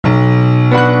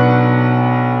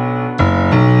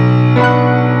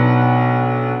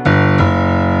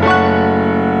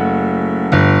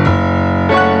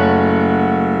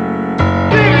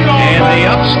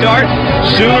start.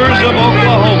 Sooners of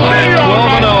Oklahoma at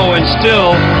 12-0 and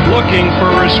still looking for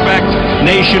respect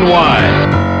nationwide.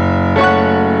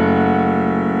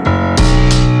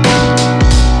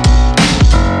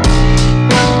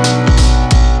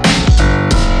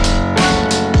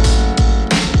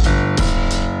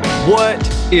 What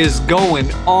is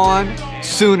going on,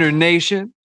 Sooner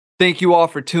Nation? Thank you all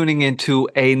for tuning into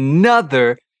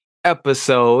another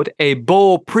episode, a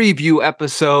bowl preview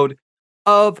episode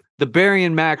of the Barry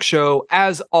and Mac Show.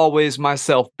 As always,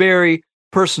 myself, Barry,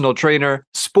 personal trainer,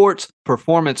 sports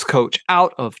performance coach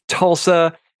out of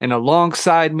Tulsa, and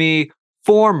alongside me,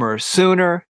 former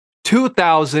Sooner,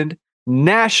 2000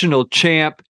 national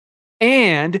champ,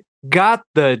 and got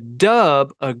the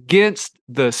dub against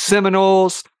the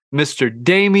Seminoles, Mr.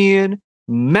 Damian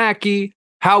Mackey.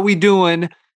 How we doing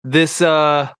this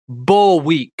bowl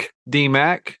week,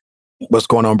 D-Mac? What's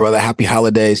going on, brother? Happy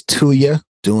holidays to you.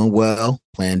 Doing well.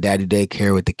 Playing daddy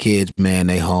daycare with the kids, man.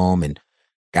 They home and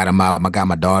got them out. I got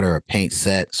my daughter a paint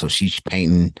set, so she's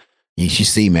painting. You should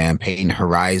see, man, painting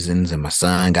horizons. And my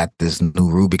son got this new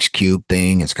Rubik's Cube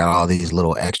thing. It's got all these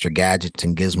little extra gadgets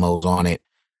and gizmos on it.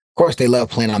 Of course, they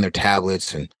love playing on their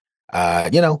tablets. And,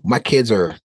 my kids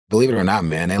are, believe it or not,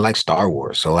 man, they like Star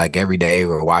Wars. So like every day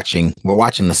we're watching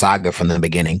the saga from the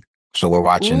beginning. So we're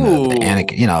watching the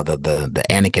Anakin, the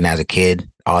Anakin as a kid,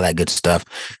 all that good stuff.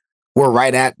 We're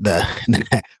right at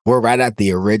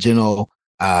the original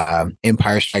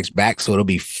Empire Strikes Back. So it'll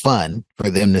be fun for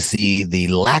them to see the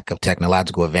lack of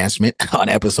technological advancement on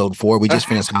episode 4. We just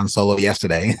finished Han Solo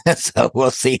yesterday. So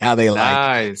we'll see how they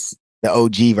like the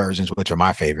OG versions, which are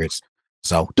my favorites.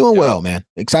 So doing well, man.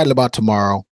 Excited about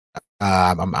tomorrow.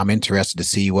 I'm interested to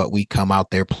see what we come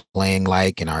out there playing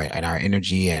like and our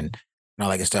energy and all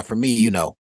that good stuff. For me,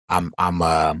 I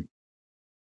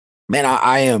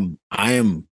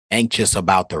am anxious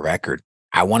about the record.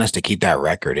 I want us to keep that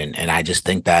record. And I just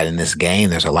think that in this game,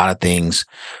 there's a lot of things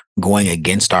going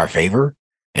against our favor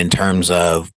in terms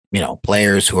of,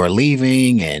 players who are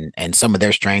leaving and some of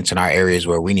their strengths in our areas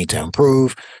where we need to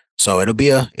improve. So it'll be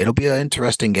an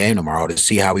interesting game tomorrow to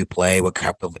see how we play, what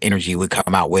type of energy we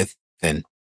come out with. And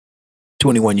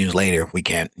 21 years later, if we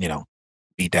can't,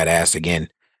 beat that ass again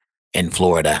in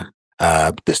Florida,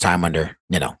 this time under,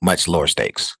 much lower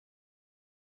stakes.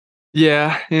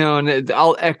 Yeah, and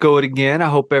I'll echo it again. I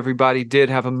hope everybody did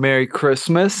have a Merry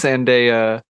Christmas and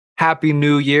a Happy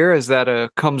New Year as that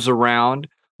comes around.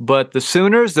 But the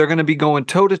Sooners, they're going to be going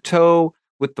toe-to-toe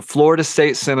with the Florida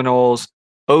State Seminoles.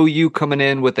 OU coming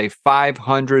in with a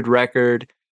 500 record.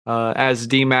 As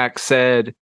D-Mac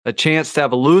said, a chance to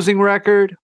have a losing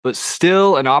record, but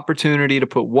still an opportunity to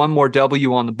put one more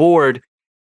W on the board.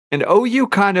 And OU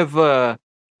kind of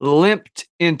limped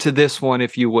into this one,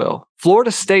 if you will.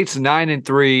 Florida State's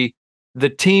 9-3. The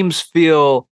teams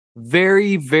feel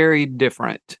very, very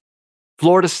different.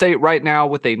 Florida State right now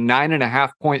with a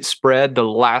 9.5-point spread the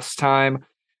last time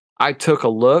I took a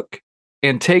look.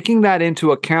 And taking that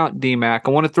into account, D-Mac,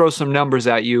 I want to throw some numbers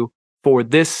at you for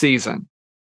this season.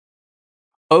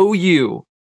 OU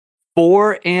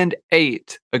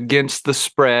 4-8 against the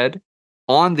spread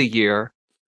on the year.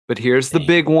 But here's the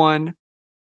big one.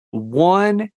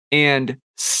 1-6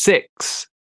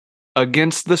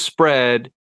 against the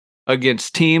spread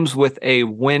against teams with a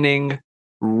winning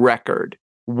record.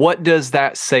 What does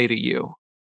that say to you?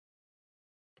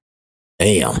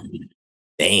 Damn.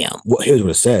 Well, here's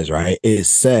what it says, right? It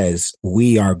says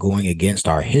we are going against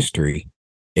our history.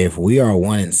 If we are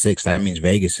 1-6, that means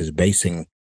Vegas is basing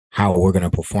how we're going to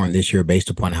perform this year based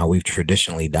upon how we've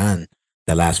traditionally done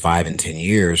the last 5 and 10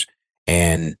 years.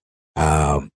 And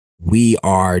we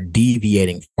are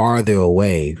deviating farther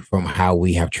away from how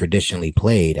we have traditionally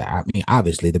played. I mean,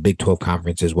 obviously, the Big 12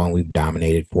 Conference is one we've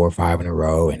dominated 4 or 5 in a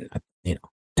row, and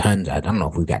tons. I don't know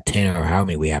if we've got 10 or how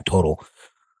many we have total,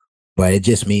 but it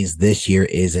just means this year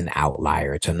is an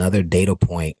outlier. It's another data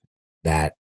point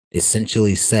that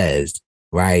essentially says,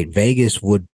 right, Vegas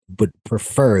would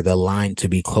prefer the line to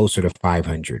be closer to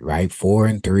 500, right?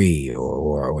 4-3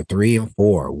 or 3-4.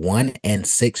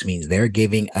 1-6 means they're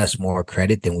giving us more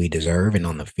credit than we deserve, and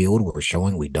on the field we're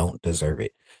showing we don't deserve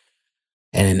it.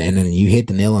 And then you hit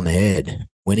the nail on the head.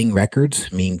 Winning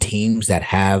records mean teams that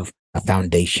have a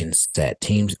foundation set,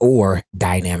 teams or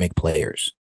dynamic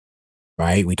players,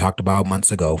 right? We talked about months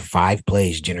ago, 5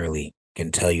 plays generally can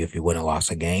tell you if you win or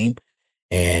lost a game.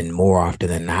 And more often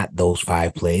than not, those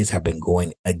 5 plays have been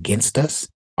going against us,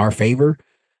 our favor,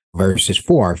 versus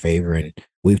for our favor. And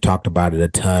we've talked about it a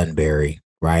ton, Barry,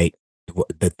 right?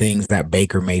 The things that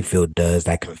Baker Mayfield does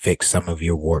that can fix some of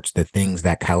your warts, the things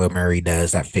that Kyler Murray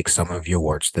does that fix some of your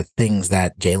warts, the things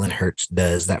that Jalen Hurts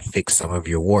does that fix some of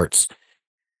your warts.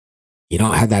 You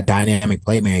don't have that dynamic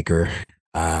playmaker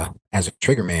as a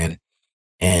trigger man,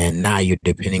 and now you're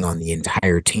depending on the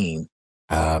entire team.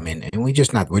 And we're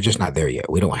just not there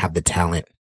yet. We don't have the talent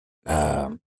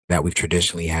that we've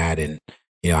traditionally had, and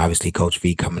obviously Coach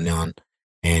V coming on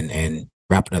and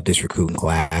wrapping up this recruiting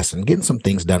class and getting some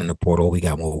things done in the portal. We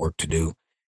got more work to do,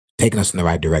 taking us in the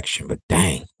right direction. But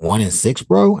dang, 1-6,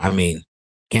 bro. I mean,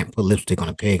 can't put lipstick on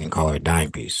a pig and call her a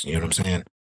dime piece. You know what I'm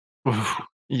saying?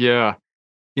 Yeah.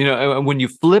 And when you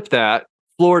flip that,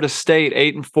 Florida State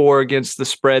 8-4 against the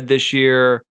spread this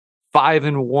year,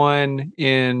 5-1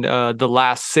 in the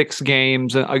last 6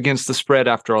 games against the spread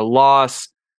after a loss.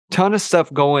 Ton of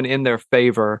stuff going in their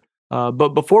favor. But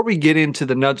before we get into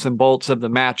the nuts and bolts of the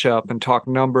matchup and talk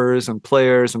numbers and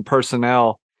players and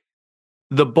personnel,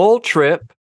 the bowl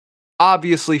trip,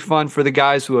 obviously fun for the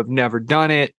guys who have never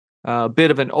done it. A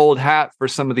bit of an old hat for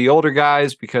some of the older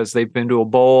guys because they've been to a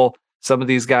bowl. Some of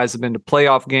these guys have been to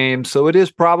playoff games, so it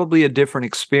is probably a different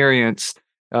experience.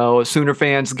 Sooner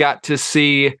fans got to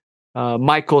see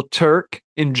Michael Turk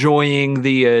enjoying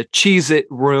the Cheez-It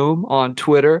room on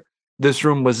Twitter. This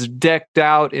room was decked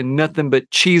out in nothing but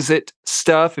Cheez-It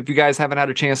stuff. If you guys haven't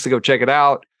had a chance to go check it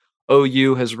out,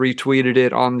 OU has retweeted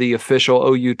it on the official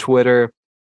OU Twitter.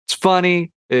 It's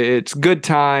funny. It's good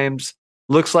times.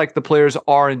 Looks like the players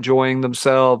are enjoying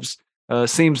themselves.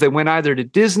 Seems they went either to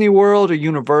Disney World or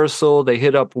Universal. They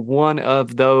hit up one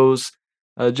of those.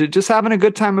 Just having a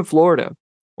good time in Florida.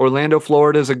 Orlando,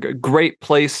 Florida is a great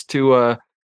place to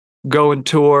go and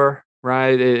tour,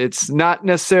 right? It's not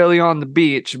necessarily on the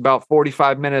beach, about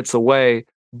 45 minutes away,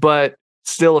 but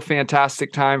still a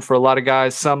fantastic time for a lot of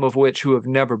guys, some of which who have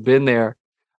never been there.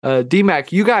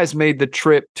 DMAC, you guys made the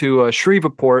trip to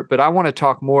Shreveport, but I want to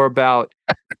talk more about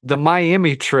the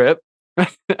Miami trip,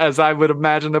 as I would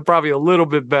imagine they're probably a little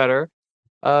bit better.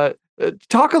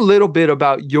 Talk a little bit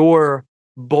about your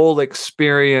bowl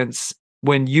experience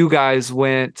when you guys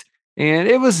went, and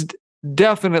it was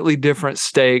definitely different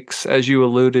stakes, as you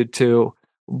alluded to,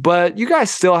 but you guys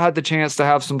still had the chance to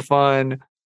have some fun,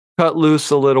 cut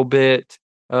loose a little bit,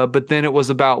 but then it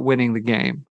was about winning the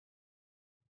game.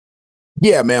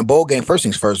 Yeah, man. Bowl game. First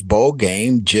things first, bowl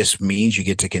game just means you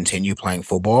get to continue playing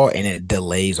football and it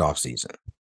delays off season.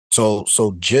 So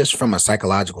just from a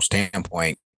psychological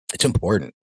standpoint, it's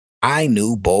important. I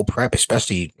knew bowl prep,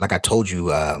 especially like I told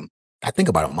you, I think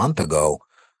about a month ago,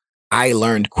 I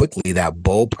learned quickly that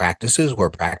bowl practices were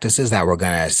practices that were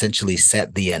going to essentially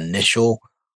set the initial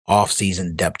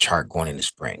off-season depth chart going into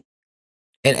spring.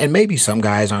 And maybe some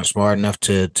guys aren't smart enough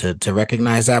to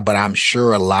recognize that, but I'm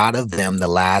sure a lot of them, the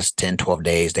last 10, 12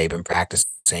 days, they've been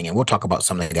practicing. And we'll talk about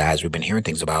some of the guys we've been hearing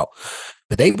things about,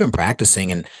 but they've been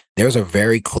practicing. And there's a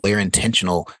very clear,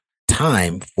 intentional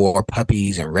time for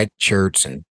puppies and red shirts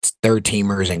and third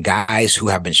teamers and guys who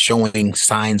have been showing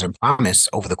signs and promise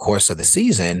over the course of the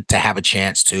season to have a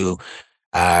chance to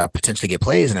potentially get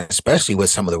plays. And especially with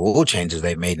some of the rule changes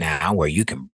they've made now where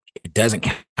it doesn't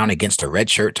count against a red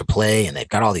shirt to play, and they've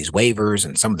got all these waivers,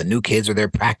 and some of the new kids are there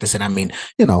practicing. I mean,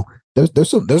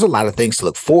 there's a lot of things to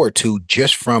look forward to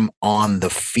just from on the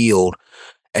field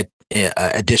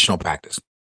additional practice.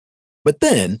 But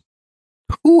then,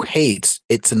 who hates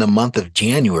it's in the month of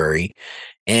January,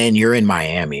 and you're in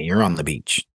Miami, you're on the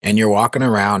beach, and you're walking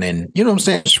around in, you know what I'm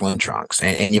saying, swim trunks,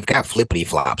 and you've got flippity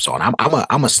flops on.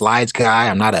 I'm a slides guy.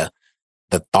 I'm not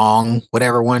the thong,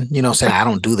 whatever one, saying I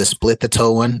don't do the split the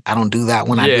toe one. I don't do that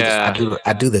one. Yeah.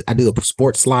 I do the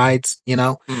sports slides,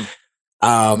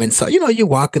 and so, you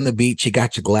walk in the beach, you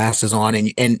got your glasses on,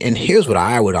 and here's what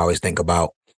I would always think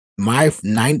about the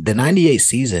 98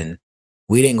 season,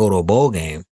 we didn't go to a bowl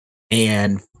game.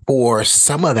 And for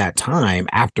some of that time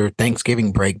after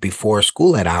Thanksgiving break, before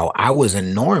school let out, I was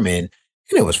in Norman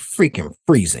and it was freaking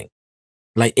freezing.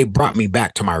 Like it brought me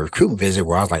back to my recruiting visit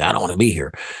where I was like, I don't want to be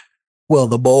here. Well,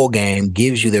 the bowl game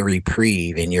gives you the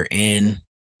reprieve and you're in,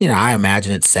 I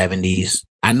imagine it's 70s.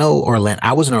 I know Orlando.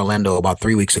 I was in Orlando about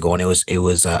 3 weeks ago and it was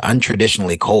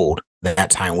untraditionally cold that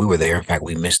time we were there. In fact,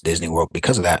 we missed Disney World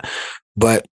because of that.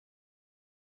 But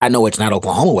I know it's not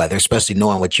Oklahoma weather, especially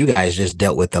knowing what you guys just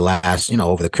dealt with the last,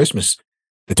 over the Christmas,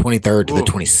 the 23rd to the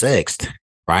 26th,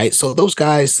 right? So those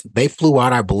guys, they flew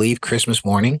out, I believe, Christmas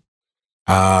morning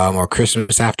or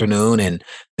Christmas afternoon, and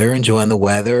they're enjoying the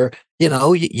weather.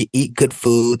 You eat good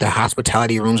food. The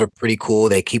hospitality rooms are pretty cool.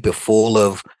 They keep it full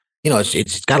of,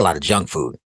 it's got a lot of junk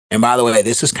food. And by the way,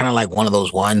 this is kind of like one of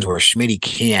those ones where Schmitty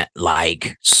can't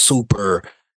like super,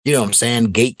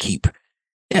 gatekeep.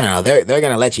 They're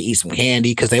going to let you eat some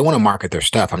candy because they want to market their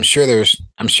stuff. I'm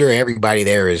sure everybody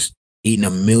there is eating a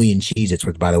million Cheez-Its,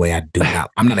 which by the way,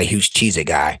 I'm not a huge Cheez-It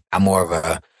guy. I'm more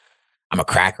of I'm a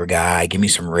cracker guy. Give me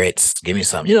some Ritz. Give me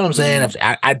some. You know what I'm saying?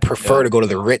 I'd prefer to go to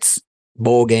the Ritz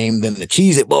bowl game than the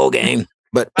Cheez-It bowl game.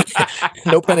 But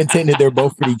no pun intended, they're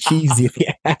both pretty cheesy. If you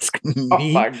ask me, Oh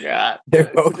my God,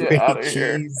 they're both get pretty out of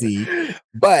here. cheesy.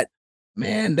 But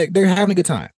man, they're having a good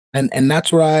time, and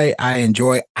that's what I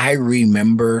enjoy. I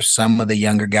remember some of the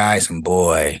younger guys, and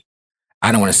boy,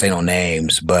 I don't want to say no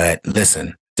names, but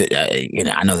listen,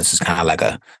 I know this is kind of like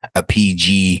a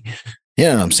PG. You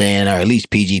know what I'm saying? Or at least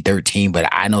PG-13, but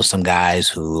I know some guys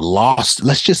who lost.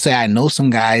 Let's just say I know some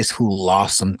guys who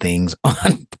lost some things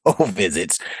on bowl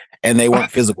visits, and they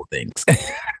weren't physical things.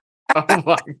 Oh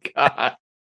my God.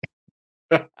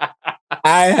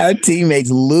 I had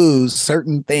teammates lose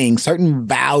certain things, certain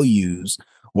values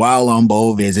while on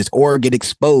bowl visits, or get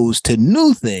exposed to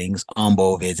new things on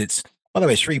bowl visits. By the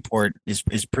way, Shreveport is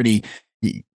pretty.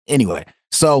 Anyway,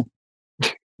 so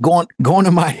going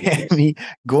to Miami,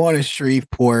 going to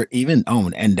Shreveport, even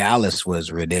and Dallas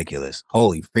was ridiculous.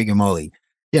 Holy freaking moly!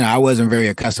 I wasn't very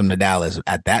accustomed to Dallas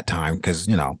at that time because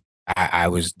I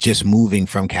was just moving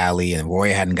from Cali, and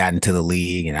Roy hadn't gotten to the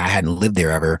league, and I hadn't lived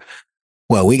there ever.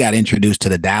 Well, we got introduced to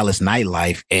the Dallas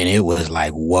nightlife, and it was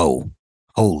like, whoa,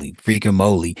 holy freaking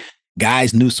moly!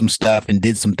 Guys knew some stuff and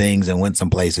did some things and went some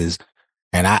places.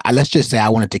 And I let's just say I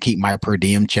wanted to keep my per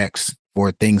diem checks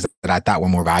for things that I thought were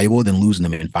more valuable than losing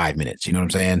them in 5 minutes. You know what I'm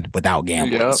saying? Without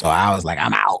gambling. Yep. So I was like,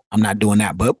 I'm out. I'm not doing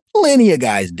that. But plenty of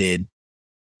guys did.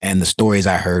 And the stories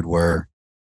I heard were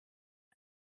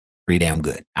pretty damn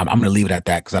good. I'm going to leave it at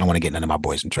that because I don't want to get none of my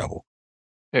boys in trouble.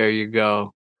 There you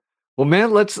go. Well,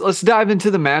 man, let's dive into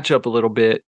the matchup a little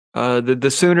bit. The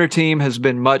Sooner team has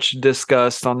been much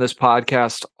discussed on this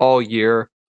podcast all year.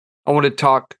 I want to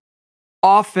talk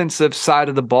offensive side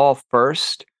of the ball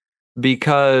first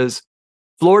because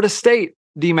Florida State,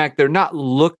 DMAC, they're not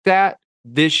looked at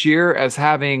this year as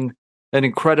having an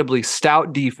incredibly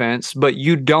stout defense, but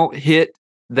you don't hit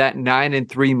that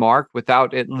 9-3 mark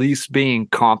without at least being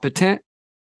competent.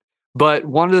 But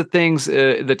one of the things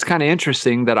that's kind of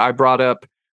interesting that I brought up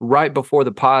right before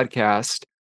the podcast,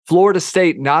 Florida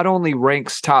State not only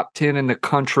ranks top 10 in the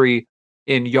country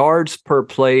in yards per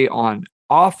play on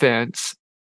offense,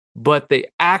 but they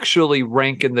actually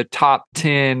rank in the top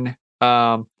 10.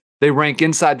 They rank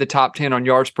inside the top 10 on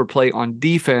yards per play on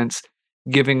defense,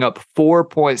 giving up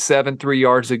 4.73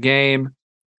 yards a game.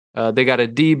 They got a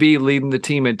DB leading the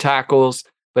team in tackles,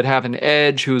 but have an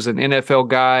edge who's an NFL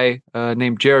guy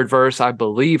named Jared Verse. I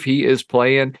believe he is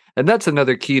playing. And that's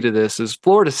another key to this is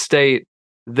Florida State.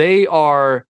 They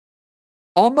are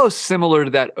almost similar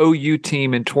to that OU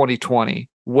team in 2020,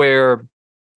 where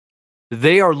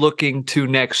they are looking to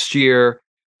next year,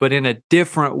 but in a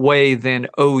different way than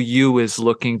OU is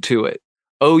looking to it.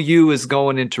 OU is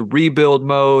going into rebuild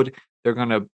mode. They're going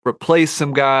to replace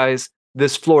some guys.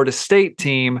 This Florida State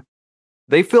team,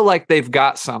 they feel like they've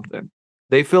got something.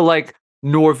 They feel like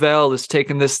Norvell is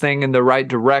taking this thing in the right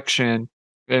direction.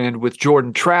 And with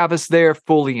Jordan Travis there,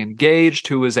 fully engaged,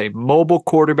 who is a mobile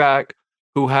quarterback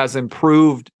who has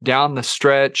improved down the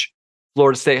stretch.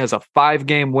 Florida State has a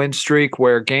 5-game win streak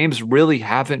where games really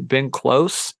haven't been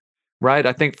close, right?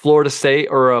 I think Florida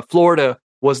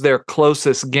was their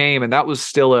closest game, and that was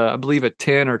still, I believe, a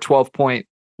 10 or 12-point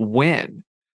win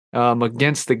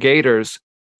against the Gators.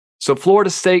 So Florida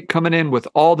State coming in with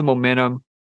all the momentum,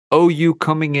 OU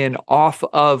coming in off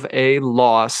of a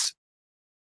loss.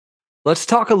 Let's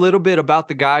talk a little bit about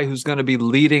the guy who's going to be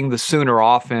leading the Sooner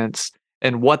offense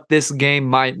and what this game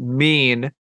might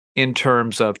mean in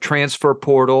terms of transfer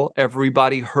portal.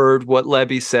 Everybody heard what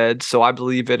Levy said, so I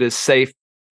believe it is safe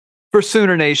for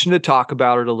Sooner Nation to talk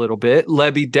about it a little bit.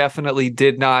 Levy definitely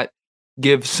did not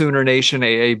give Sooner Nation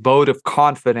a vote of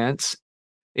confidence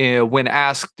when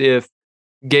asked if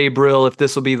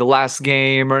this will be the last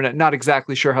game, or not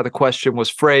exactly sure how the question was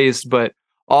phrased, but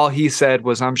all he said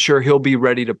was, I'm sure he'll be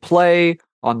ready to play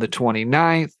on the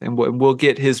 29th and we'll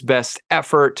get his best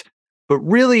effort, but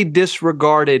really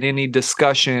disregarded any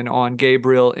discussion on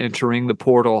Gabriel entering the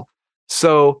portal.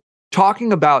 So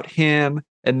talking about him,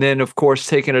 and then, of course,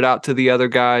 taking it out to the other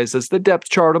guys, as the depth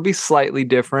chart will be slightly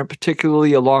different,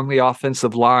 particularly along the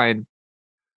offensive line.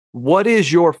 What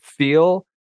is your feel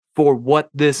for what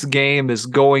this game is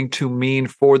going to mean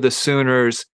for the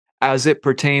Sooners as it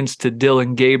pertains to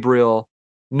Dillon Gabriel,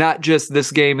 not just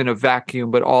this game in a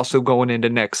vacuum, but also going into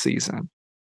next season?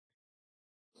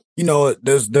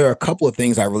 There are a couple of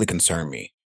things that really concern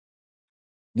me.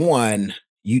 One,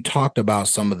 you talked about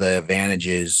some of the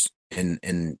advantages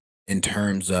in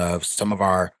terms of some of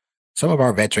our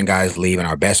veteran guys leaving.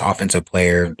 Our best offensive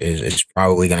player is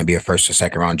probably going to be a first or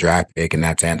second round draft pick, and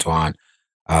that's Antoine.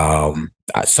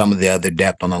 Some of the other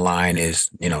depth on the line is,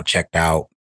 checked out.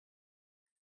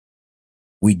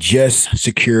 We just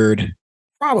secured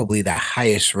probably the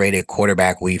highest rated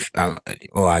quarterback well,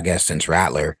 I guess since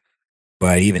Rattler,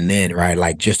 but even then, right?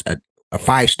 Like just a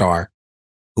 5-star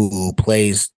who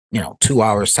plays, 2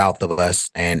 hours south of us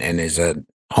and is a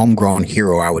homegrown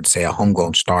hero, I would say, a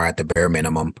homegrown star at the bare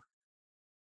minimum.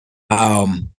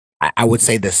 I would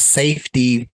say the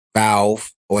safety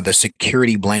valve or the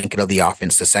security blanket of the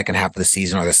offense the second half of the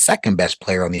season, or the second best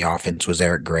player on the offense, was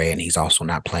Eric Gray, and he's also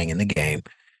not playing in the game.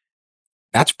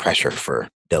 That's pressure for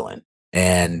Dylan.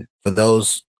 And for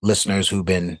those listeners who've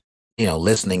been,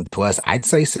 listening to us, I'd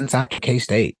say since after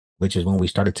K-State, which is when we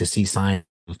started to see signs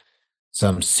of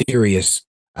some serious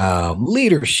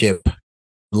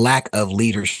lack of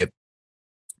leadership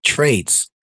traits.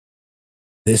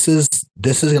 This is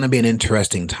going to be an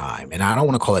interesting time, and I don't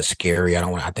want to call it scary.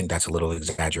 I think that's a little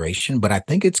exaggeration, but I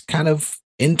think it's kind of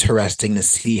interesting to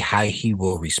see how he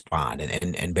will respond.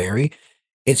 And Barry,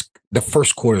 it's the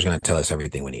first quarter is going to tell us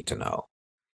everything we need to know.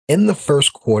 In the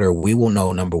first quarter, we will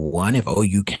know, number one, if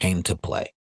OU came to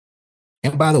play.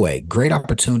 And by the way, great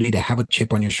opportunity to have a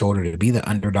chip on your shoulder, to be the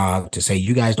underdog, to say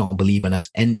you guys don't believe in us,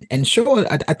 and show,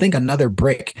 I think, another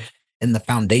brick in the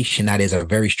foundation that is a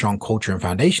very strong culture and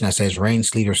foundation that says rain,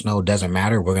 sleet, or snow doesn't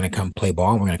matter. We're going to come play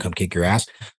ball. And we're going to come kick your ass.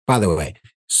 By the way,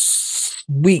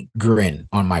 sweet grin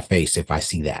on my face if I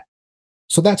see that.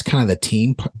 So that's kind of the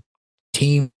team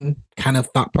kind of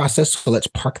thought process. So let's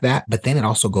park that. But then it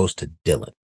also goes to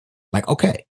Dylan. Like,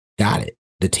 okay, got it.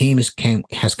 The team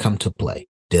has come to play.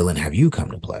 Dylan, have you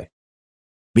come to play?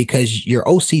 Because your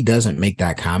OC doesn't make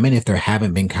that comment if there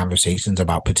haven't been conversations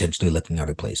about potentially looking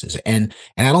other places. And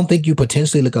I don't think you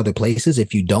potentially look other places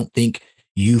if you don't think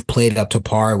you've played up to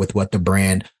par with what the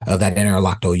brand of that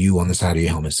interlocked OU on the side of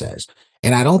your helmet says.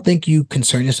 And I don't think you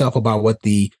concern yourself about what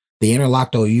the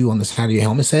interlocked OU on the side of your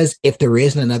helmet says if there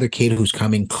isn't another kid who's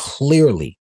coming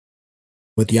clearly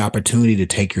with the opportunity to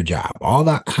take your job. All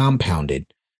that compounded,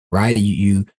 right?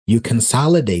 You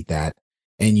consolidate that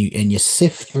and you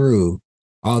sift through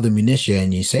all the minutia,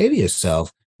 and you say to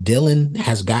yourself, Dylan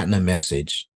has gotten a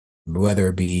message, whether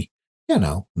it be,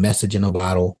 message in a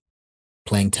bottle,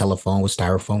 playing telephone with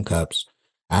styrofoam cups.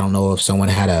 I don't know if someone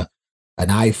had an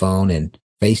iPhone and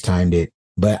FaceTimed it,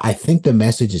 but I think the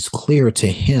message is clear to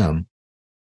him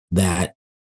that,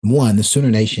 one, the Sooner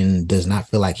Nation does not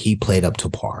feel like he played up to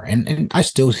par. And I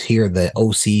still hear the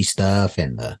OC stuff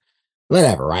and the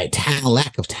whatever, right?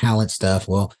 Lack of talent stuff.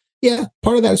 Well, yeah,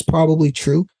 part of that is probably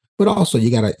true. But also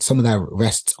some of that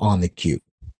rests on the Q.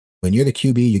 When you're the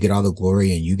QB, you get all the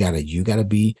glory, and you gotta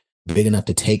be big enough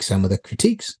to take some of the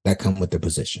critiques that come with the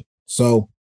position. So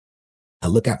I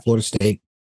look at Florida State.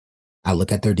 I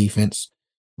look at their defense.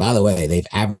 By the way, they've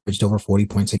averaged over 40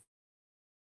 points a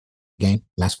game,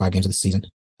 last 5 games of the season.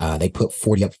 They put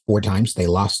 40 up 4 times. They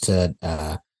lost to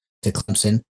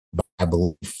Clemson by, I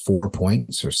believe, 4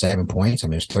 points or 7 points. I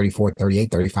mean, it's 34, 38,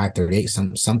 35, 38,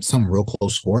 some real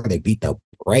close score. They beat the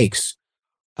brakes.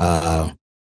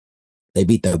 They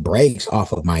beat the brakes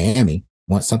off of Miami,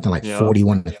 won something like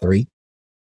 41-3.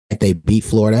 They beat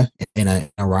Florida in a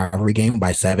rivalry game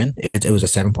by 7. It was a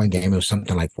 7-point game. It was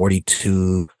something like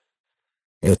 42.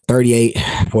 It was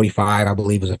 38-45, I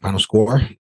believe, was the final score.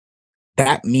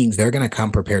 That means they're going to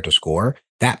come prepared to score.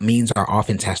 That means our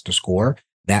offense has to score.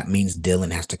 That means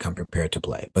Dylan has to come prepared to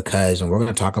play. Because, and we're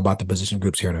going to talk about the position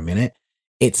groups here in a minute,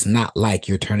 it's not like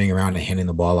you're turning around and handing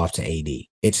the ball off to AD.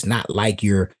 It's not like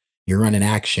you're running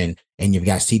action and you've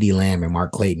got CeeDee Lamb and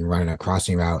Mark Clayton running a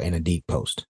crossing route in a deep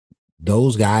post.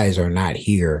 Those guys are not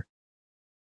here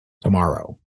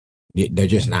tomorrow. They're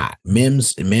just not.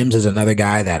 Mims is another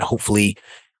guy that hopefully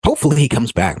he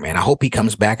comes back, man. I hope he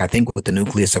comes back. I think with the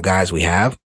nucleus of guys we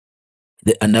have,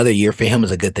 another year for him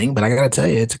is a good thing. But I got to tell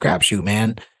you, it's a crapshoot,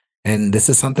 man. And this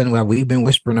is something that we've been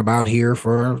whispering about here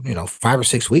for, 5 or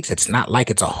 6 weeks. It's not like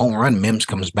it's a home run. Mims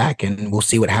comes back and we'll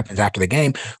see what happens after the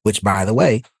game, which, by the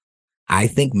way, I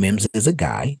think Mims is a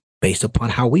guy, based upon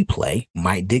how we play,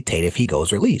 might dictate if he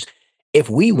goes or leaves. If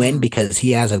we win because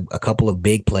he has a couple of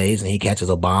big plays and he catches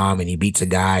a bomb and he beats a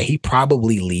guy, he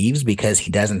probably leaves because he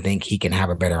doesn't think he can have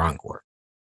a better encore.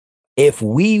 If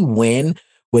we win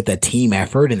with a team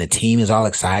effort and the team is all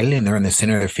excited and they're in the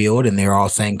center of the field and they're all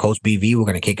saying, Coach BV, we're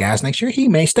going to kick ass next year, he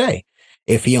may stay.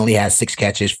 If he only has 6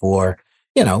 catches for,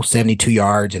 72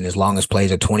 yards and his longest play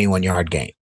is a 21-yard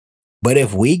game. But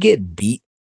if we get beat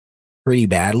pretty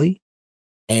badly,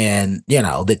 and,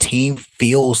 the team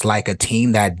feels like a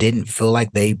team that didn't feel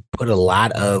like they put a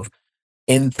lot of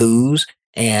enthuse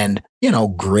and,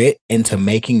 grit into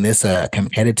making this a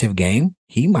competitive game,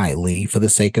 he might leave for the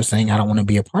sake of saying, I don't want to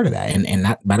be a part of that. And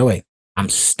that, by the way, I'm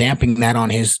stamping that on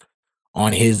his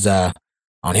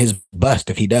bust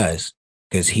if he does.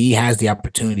 because he has the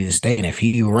opportunity to stay. And if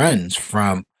he runs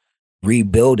from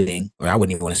rebuilding, or I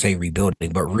wouldn't even want to say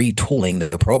rebuilding, but retooling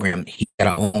the program, he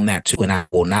got to own that too. And I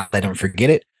will not let him forget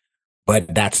it.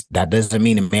 But that doesn't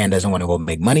mean a man doesn't want to go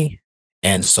make money.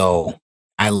 And so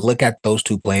I look at those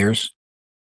two players,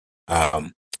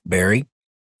 Barry,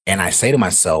 and I say to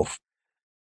myself,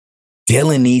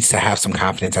 Dylan needs to have some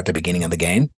confidence at the beginning of the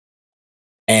game.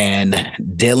 And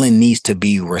Dylan needs to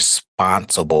be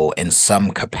responsible in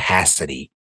some capacity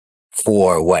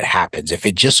for what happens. If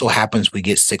it just so happens we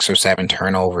get 6 or 7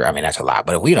 turnover, I mean, that's a lot.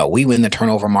 But if we win the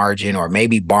turnover margin, or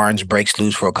maybe Barnes breaks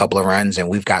loose for a couple of runs and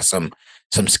we've got some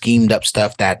schemed up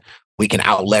stuff that we can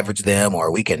out leverage them,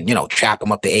 or we can, trap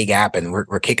them up the A gap and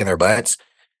we're kicking their butts,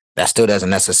 that still doesn't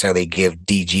necessarily give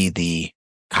DG the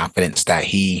confidence that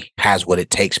he has what it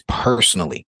takes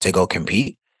personally to go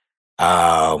compete.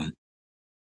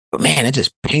 But man, it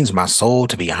just pains my soul,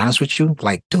 to be honest with you.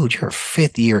 Like, dude, you're a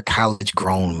 5th-year college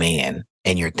grown man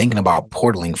and you're thinking about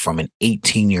portaling from an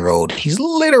 18-year-old. He's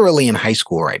literally in high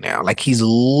school right now. Like, he's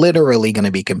literally going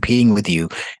to be competing with you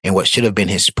in what should have been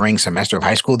his spring semester of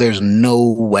high school. There's no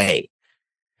way.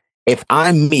 If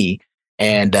I'm me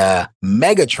and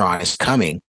Megatron is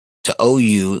coming to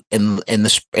OU in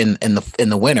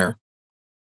the winter,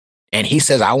 and he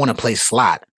says, I want to play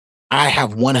slot, I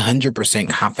have 100%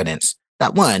 confidence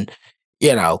that, one,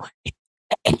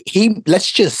 he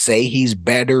let's just say he's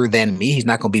better than me. He's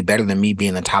not going to be better than me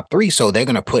being the top 3. So they're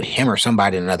going to put him or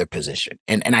somebody in another position.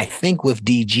 And I think with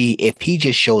DG, if he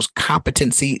just shows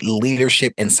competency,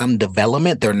 leadership, and some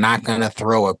development, they're not going to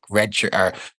throw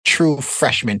a true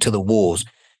freshman to the wolves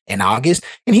in August.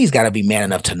 And he's got to be man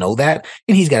enough to know that.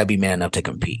 And he's got to be man enough to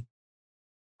compete.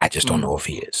 I just don't know if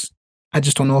he is.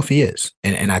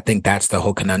 And I think that's the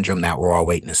whole conundrum that we're all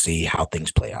waiting to see how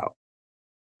things play out.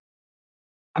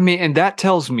 I mean, and that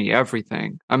tells me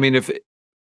everything. I mean, if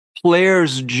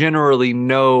players generally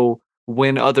know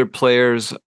when other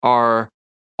players are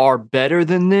better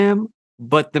than them,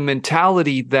 but the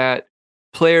mentality that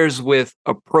players with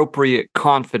appropriate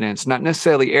confidence, not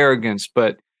necessarily arrogance,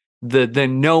 but the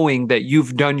knowing that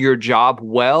you've done your job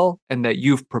well and that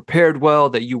you've prepared well,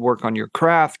 that you work on your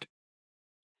craft,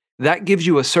 that gives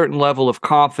you a certain level of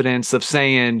confidence of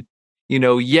saying,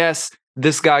 yes,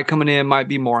 this guy coming in might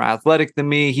be more athletic than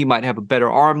me. He might have a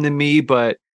better arm than me,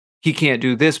 but he can't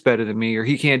do this better than me, or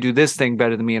he can't do this thing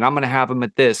better than me. And I'm going to have him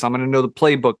at this. I'm going to know the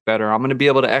playbook better. I'm going to be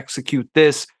able to execute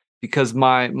this because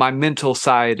my mental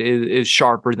side is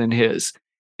sharper than his.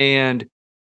 And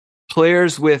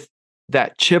players with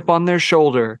that chip on their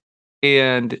shoulder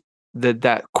and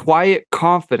that quiet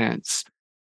confidence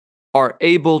are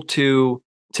able to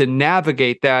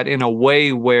navigate that in a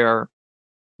way where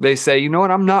they say, you know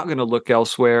what, I'm not going to look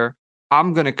elsewhere.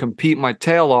 I'm going to compete my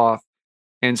tail off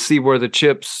and see where the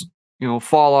chips,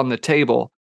 fall on the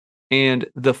table. And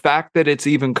the fact that it's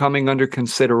even coming under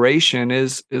consideration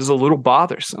is a little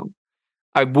bothersome.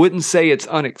 I wouldn't say it's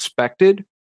unexpected,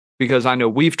 because I know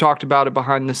we've talked about it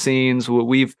behind the scenes.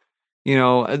 We've,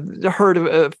 heard of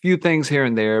a few things here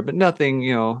and there, but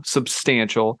nothing,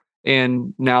 substantial.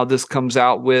 And now this comes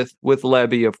out with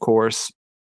Levy, of course.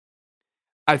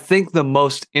 I think the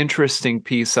most interesting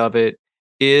piece of it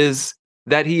is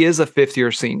that he is a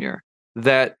 5th-year senior,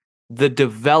 that the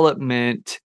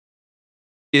development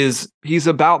he's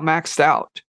about maxed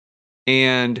out.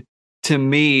 And to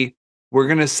me, we're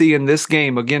going to see in this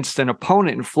game against an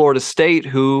opponent in Florida State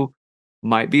who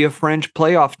might be a fringe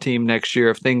playoff team next year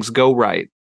if things go right.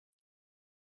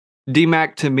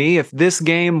 DMAC, to me, if this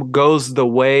game goes the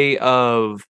way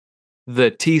of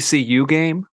the TCU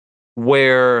game,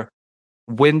 where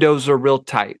windows are real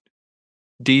tight,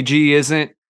 DG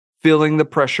isn't feeling the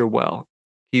pressure well,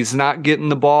 he's not getting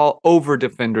the ball over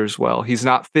defenders well, he's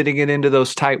not fitting it into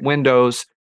those tight windows,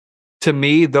 to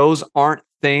me, those aren't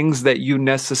things that you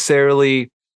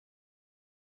necessarily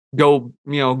go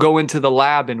into the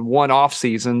lab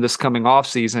in this coming off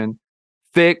season,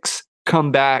 fix,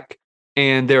 come back,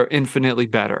 and they're infinitely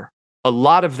better. A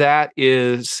lot of that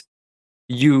is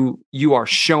you are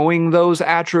showing those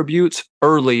attributes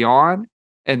early on,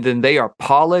 and then they are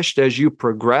polished as you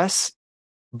progress.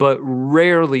 But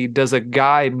rarely does a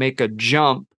guy make a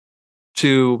jump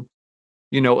to,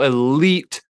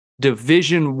 elite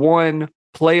Division I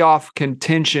playoff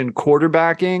contention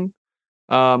quarterbacking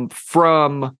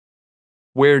from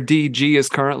where DG is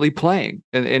currently playing.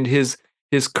 And his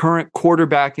current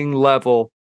quarterbacking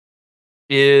level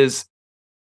is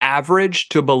average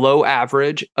to below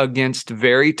average against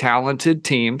very talented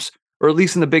teams, or at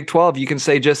least in the Big 12, you can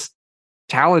say just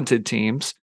talented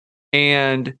teams,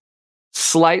 and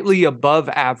slightly above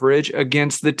average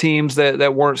against the teams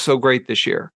that weren't so great this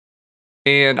year.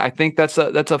 And I think that's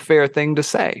a fair thing to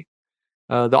say.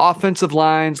 The offensive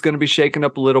line's going to be shaken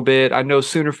up a little bit. I know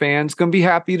Sooner fans going to be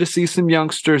happy to see some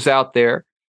youngsters out there.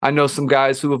 I know some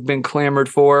guys who have been clamored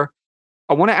for.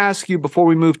 I want to ask you before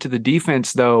we move to the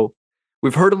defense, though.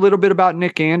 We've heard a little bit about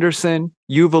Nick Anderson.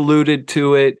 You've alluded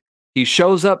to it. He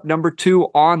shows up number 2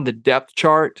 on the depth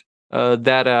chart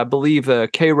that I believe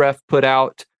KREF put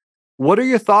out. What are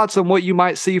your thoughts on what you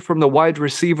might see from the wide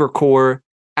receiver core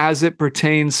as it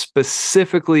pertains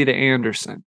specifically to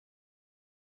Anderson?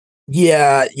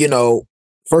 Yeah,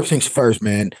 first things first,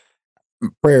 man.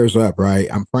 Prayers up, right?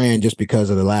 I'm praying just because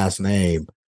of the last name.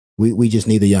 We just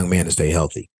need the young man to stay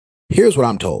healthy. Here's what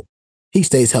I'm told. He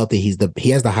stays healthy. He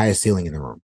has the highest ceiling in the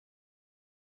room.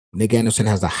 Nick Anderson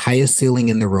has the highest ceiling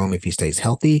in the room if he stays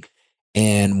healthy.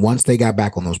 And once they got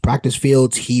back on those practice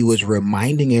fields, he was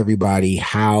reminding everybody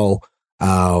how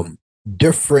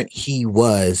different he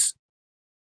was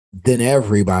than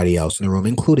everybody else in the room,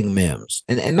 including Mims.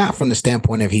 And not from the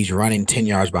standpoint of he's running 10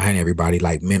 yards behind everybody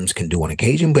like Mims can do on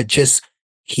occasion, but just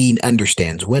he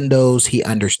understands windows. He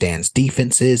understands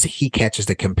defenses. He catches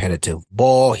the competitive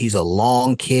ball. He's a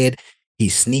long kid.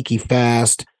 He's sneaky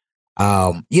fast.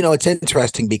 It's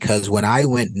interesting because when I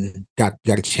went and got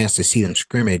a chance to see them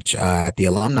scrimmage at the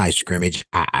alumni scrimmage,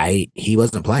 he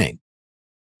wasn't playing.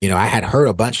 I had heard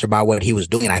a bunch about what he was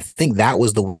doing. And I think that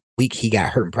was the week he got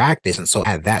hurt in practice. And so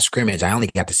at that scrimmage, I only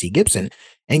got to see Gibson,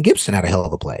 and Gibson had a hell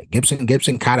of a play. Gibson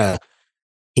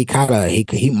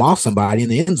he mossed somebody in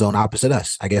the end zone opposite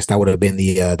us. I guess that would have been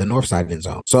the north side end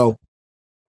zone. So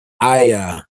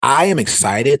I am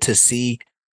excited to see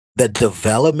the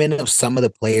development of some of the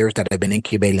players that have been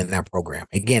incubated in that program.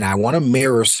 Again, I want to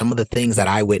mirror some of the things that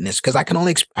I witnessed because I can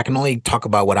only talk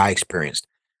about what I experienced.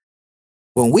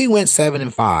 When we went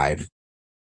 7-5,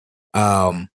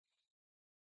 no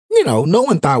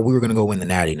one thought we were going to go win the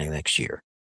Natty next year.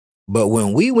 But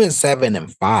when we went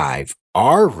 7-5,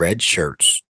 our red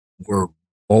shirts were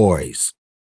boys,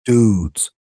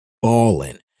 dudes,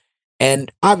 balling.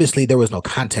 And obviously there was no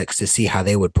context to see how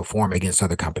they would perform against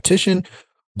other competition,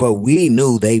 but we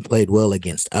knew they played well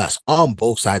against us on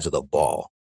both sides of the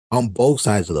ball,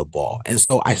 And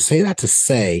so I say that to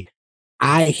say,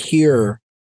 I hear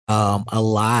a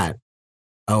lot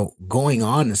going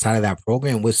on inside of that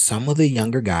program with some of the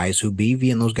younger guys who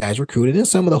BV and those guys recruited, and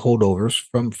some of the holdovers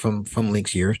from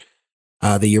Link's years,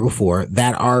 the year before,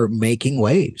 that are making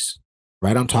waves,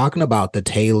 right? I'm talking about the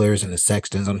Taylors and the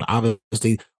Sextons. I'm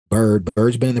obviously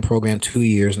Bird's been in the program 2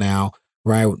 years now,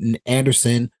 right?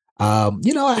 Anderson, I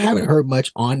haven't heard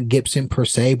much on Gibson per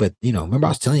se, but remember I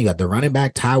was telling you about the running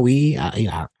back Tyree. I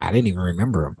didn't even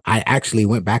remember him. I actually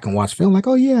went back and watched film, like,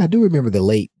 oh yeah, I do remember the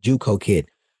late JUCO kid.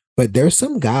 But there's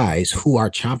some guys who are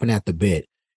chomping at the bit,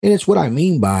 and it's what I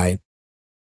mean by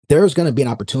there's going to be an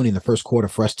opportunity in the first quarter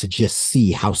for us to just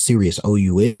see how serious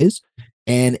OU is,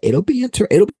 and it'll be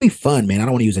fun, man. I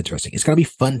don't want to use interesting. It's going to be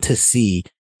fun to see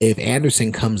if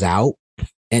Anderson comes out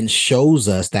and shows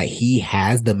us that he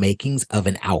has the makings of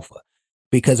an alpha.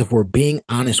 Because if we're being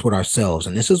honest with ourselves,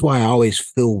 and this is why I always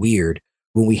feel weird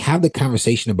when we have the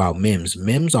conversation about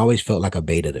Mims always felt like a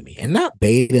beta to me. And not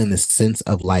beta in the sense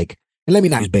of like, and let me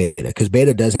not use beta, because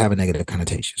beta does have a negative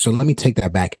connotation. So let me take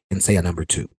that back and say a number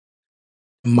 2.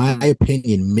 In my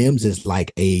opinion, Mims is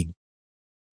like a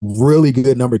really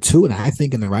good number 2. And I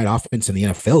think in the right offense in the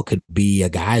NFL could be a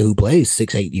guy who plays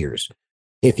 6-8 years.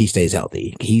 If he stays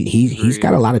healthy, he's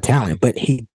got a lot of talent, but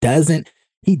he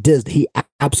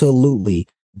absolutely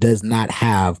does not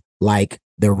have like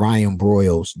the Ryan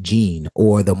Broyles gene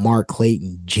or the Mark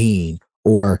Clayton gene,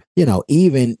 or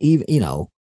even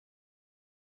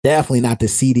definitely not the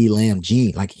CD Lamb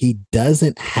gene. Like, he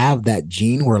doesn't have that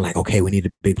gene where like, okay, we need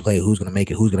a big play. Who's gonna make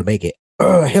it?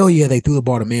 Hell yeah, they threw the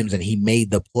ball to Mims and he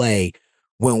made the play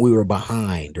when we were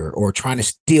behind or trying to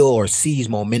steal or seize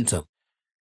momentum.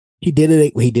 He did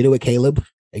it with Caleb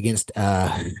against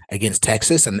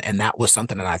Texas, and that was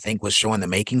something that I think was showing the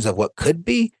makings of what could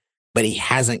be, but he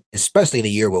hasn't, especially in a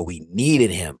year where we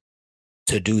needed him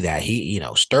to do that.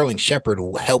 Sterling Shepard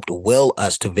helped will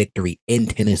us to victory in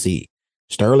Tennessee.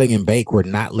 Sterling and Bake would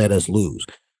not let us lose.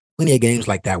 Plenty of games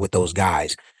like that with those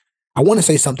guys. I want to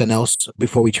say something else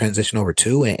before we transition over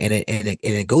to, and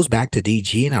it goes back to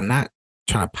DG, and I'm not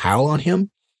trying to pile on him,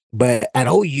 but at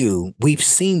OU, we've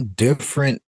seen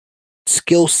different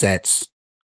skill sets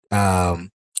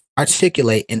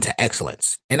articulate into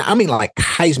excellence. And I mean like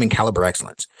Heisman caliber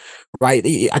excellence, right?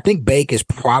 I think Bake is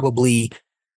probably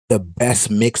the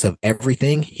best mix of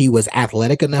everything. He was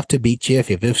athletic enough to beat you. If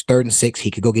it was 3rd and 6,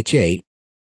 he could go get you 8.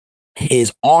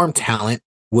 His arm talent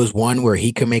was one where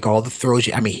he could make all the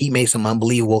throws. I mean, he made some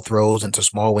unbelievable throws into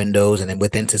small windows and then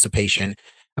with anticipation.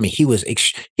 I mean, he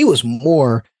was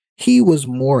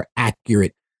more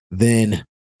accurate than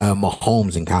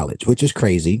Mahomes in college, which is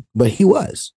crazy, but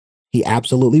he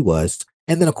absolutely was.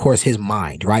 And then, of course, his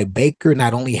mind, right? Baker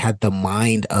not only had the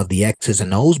mind of the X's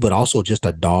and O's, but also just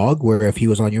a dog, where if he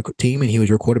was on your team and he was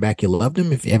your quarterback, you loved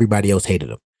him. If everybody else hated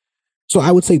him. So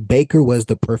I would say Baker was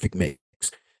the perfect mix.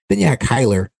 Then you had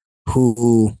Kyler,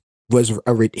 who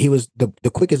he was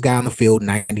the quickest guy on the field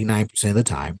 99% of the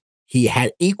time. He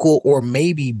had equal or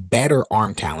maybe better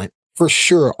arm talent, for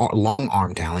sure, long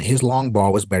arm talent. His long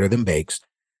ball was better than Bake's.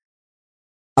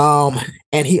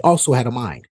 And he also had a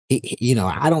mind.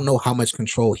 I don't know how much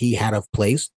control he had of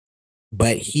plays,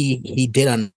 but he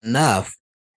did enough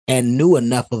and knew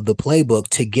enough of the playbook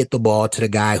to get the ball to the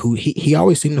guy who he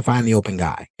always seemed to find the open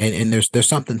guy. And there's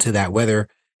something to that, whether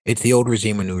it's the old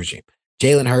regime or new regime.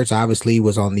 Jalen Hurts obviously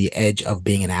was on the edge of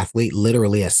being an athlete,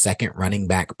 literally a second running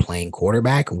back playing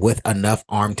quarterback with enough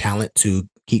arm talent to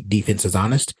keep defenses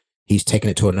honest. He's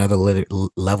taken it to another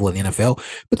level in the NFL.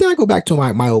 But then I go back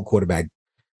to my old quarterback,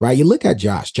 right? You look at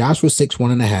Josh. Josh was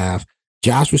 6'1.5".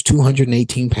 Josh was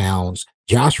 218 pounds.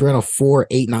 Josh ran a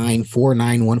 4.89, 4.9,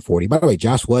 140. By the way,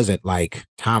 Josh wasn't like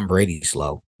Tom Brady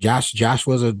slow. Josh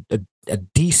was a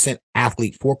decent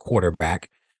athlete for quarterback.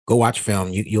 Go watch film.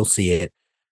 You'll see it.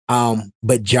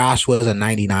 But Josh was a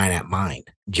 99 at mind.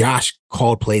 Josh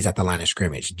called plays at the line of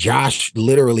scrimmage. Josh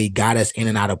literally got us in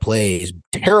and out of plays,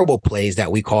 terrible plays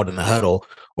that we called in the huddle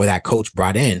or that coach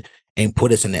brought in, and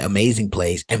put us in the amazing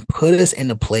plays and put us in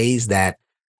the plays that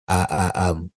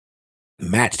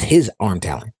matched his arm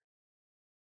talent.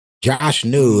 Josh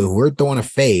knew if we're throwing a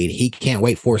fade, he can't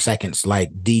wait 4 seconds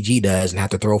like DG does and have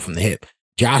to throw from the hip.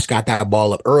 Josh got that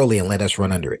ball up early and let us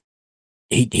run under it.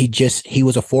 He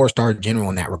was a 4-star general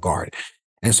in that regard.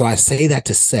 And so I say that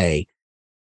to say,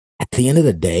 at the end of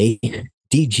the day,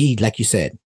 DG, like you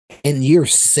said, in year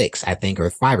 6, I think, or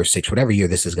 5 or 6, whatever year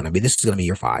this is going to be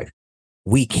year 5.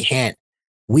 We can't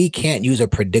use a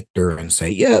predictor and say,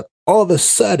 yeah, all of a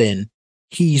sudden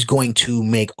he's going to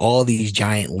make all these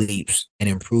giant leaps and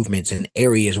improvements in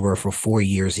areas where for 4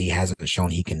 years he hasn't shown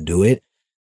he can do it.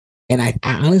 And I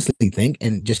honestly think,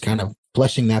 and just kind of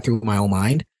flushing that through my own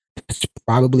mind, it's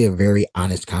probably a very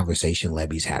honest conversation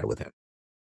Levy's had with him.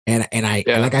 And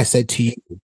like I said to you,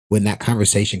 when that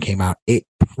conversation came out, it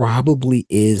probably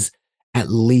is at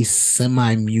least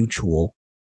semi-mutual.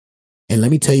 And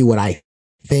let me tell you what I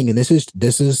think, and this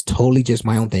is totally just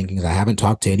my own thinking. I haven't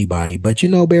talked to anybody, but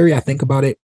Barry, I think about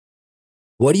it.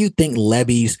 What do you think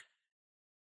Levy's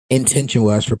intention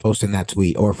was for posting that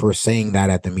tweet or for saying that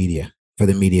at the media for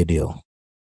the media deal?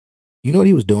 You know what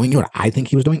he was doing? You know what I think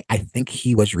he was doing? I think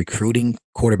he was recruiting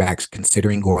quarterbacks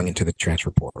considering going into the transfer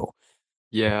portal.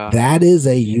 Yeah. That is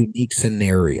a unique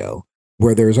scenario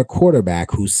where there's a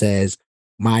quarterback who says,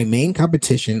 my main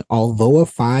competition, although a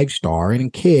 5-star and a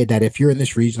kid that if you're in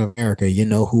this region of America, you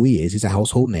know who he is. He's a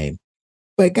household name.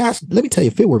 But guys, let me tell you,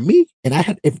 if it were me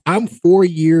and if I'm 4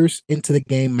 years into the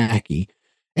game, Mackey,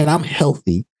 and I'm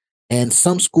healthy and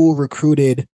some school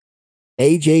recruited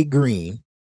AJ Green,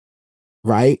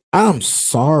 right? I'm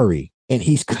sorry. And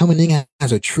he's coming in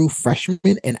as a true freshman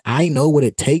and I know what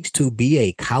it takes to be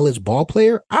a college ball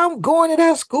player. I'm going to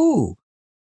that school.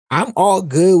 I'm all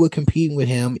good with competing with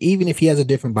him, even if he has a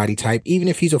different body type, even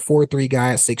if he's a 4'3"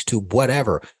 guy at 6'2",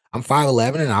 whatever. I'm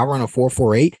 5'11" and I'll run a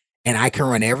 4'48", and I can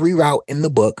run every route in the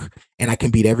book, and I can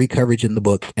beat every coverage in the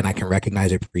book, and I can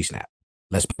recognize it pre-snap.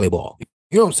 Let's play ball.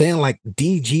 You know what I'm saying? Like,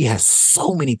 DG has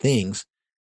so many things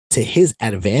to his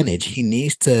advantage. He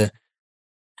needs to,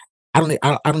 I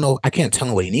don't know. I can't tell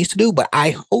him what he needs to do, but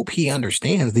I hope he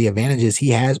understands the advantages he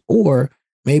has, or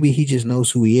maybe he just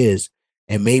knows who he is,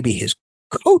 and maybe his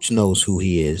coach knows who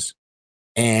he is.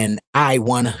 And I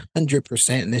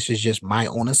 100%, and this is just my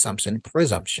own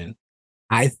presumption,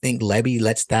 I think Levy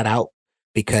lets that out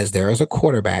because there is a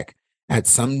quarterback at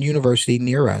some university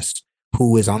near us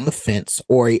who is on the fence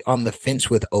or on the fence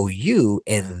with OU,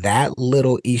 and that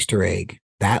little Easter egg,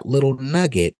 that little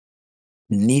nugget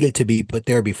needed to be put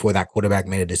there before that quarterback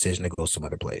made a decision to go some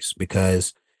other place.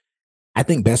 Because I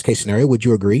think best case scenario, would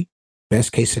you agree?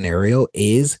 Best case scenario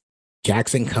is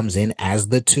Jackson comes in as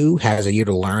the 2, has a year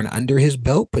to learn under his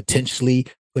belt, potentially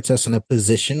puts us in a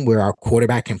position where our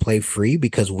quarterback can play free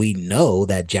because we know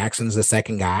that Jackson's the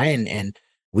second guy and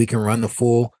we can run the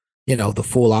full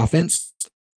offense.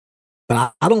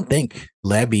 But I don't think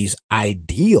Levy's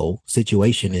ideal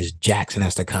situation is Jackson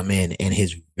has to come in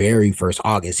his very first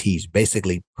August. He's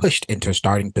basically pushed into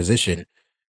starting position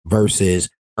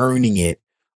versus earning it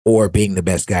or being the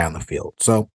best guy on the field.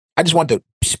 So I just want to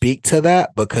speak to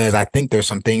that because I think there's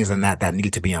some things in that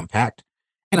need to be unpacked.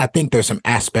 And I think there's some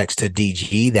aspects to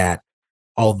DG that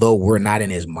although we're not in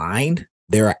his mind,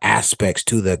 there are aspects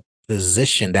to the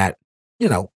position that,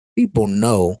 people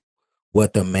know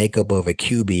what the makeup of a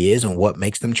QB is and what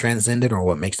makes them transcendent or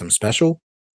what makes them special.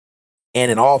 And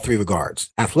in all three regards,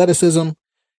 athleticism,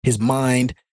 his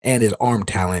mind, and his arm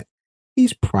talent,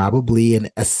 he's probably in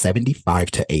a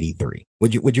 75 to 83.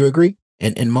 Would you agree?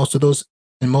 In most of those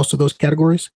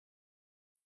categories?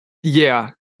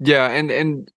 Yeah. Yeah.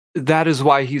 And that is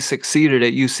why he succeeded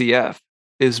at UCF,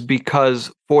 is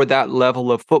because for that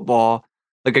level of football,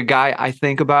 like a guy I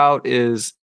think about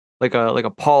is like a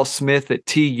Paul Smith at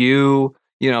TU,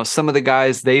 some of the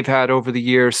guys they've had over the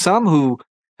years, some who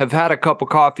have had a cup of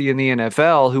coffee in the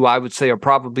NFL, who I would say are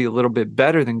probably a little bit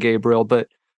better than Gabriel, but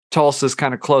Tulsa's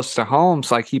kind of close to home,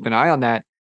 so I keep an eye on that.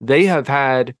 They have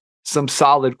had some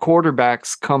solid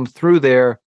quarterbacks come through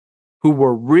there who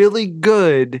were really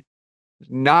good,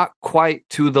 not quite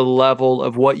to the level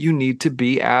of what you need to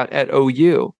be at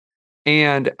OU.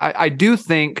 And I do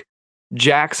think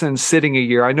Jackson sitting a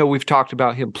year, I know we've talked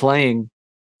about him playing,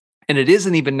 and it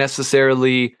isn't even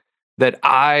necessarily that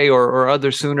I or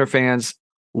other Sooner fans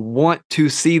want to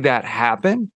see that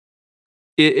happen.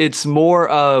 It's more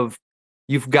of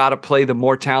you've got to play the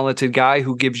more talented guy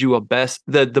who gives you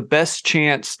the best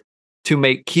chance to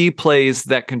make key plays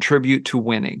that contribute to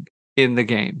winning in the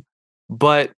game.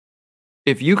 But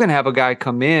if you can have a guy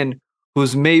come in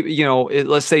who's maybe,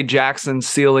 let's say Jackson's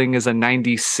ceiling is a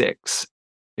 96.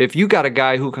 If you got a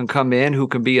guy who can come in who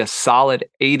can be a solid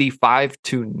 85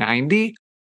 to 90,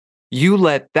 you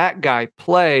let that guy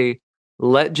play,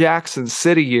 let Jackson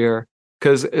sit a year,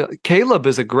 because Caleb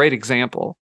is a great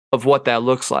example of what that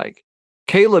looks like.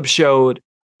 Caleb showed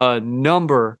a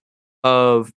number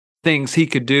of things he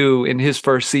could do in his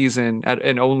first season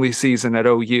and only season at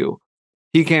OU.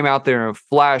 He came out there and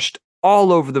flashed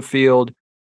all over the field,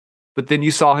 but then you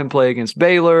saw him play against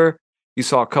Baylor. You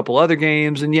saw a couple other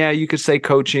games, and yeah, you could say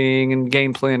coaching and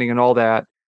game planning and all that,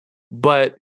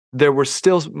 but there were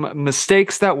still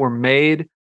mistakes that were made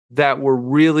that were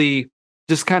really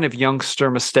just kind of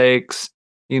youngster mistakes,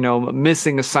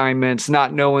 missing assignments,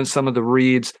 not knowing some of the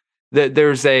reads. That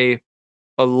there's a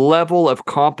level of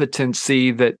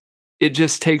competency that it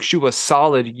just takes you a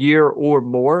solid year or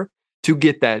more to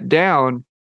get that down.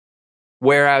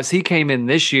 Whereas he came in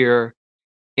this year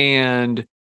and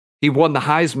he won the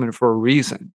Heisman for a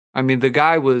reason. I mean, the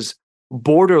guy was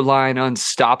borderline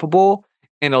unstoppable,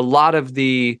 and a lot of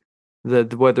the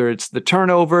whether it's the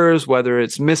turnovers, whether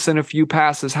it's missing a few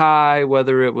passes high,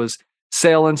 whether it was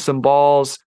sailing some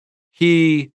balls,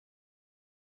 he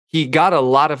got a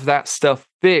lot of that stuff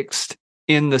fixed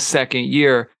in the second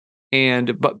year.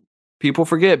 But people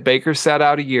forget Baker sat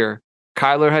out a year.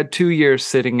 Kyler had 2 years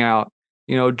sitting out.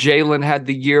 Jalen had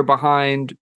the year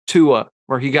behind Tua,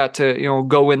 where he got to,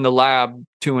 go in the lab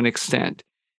to an extent.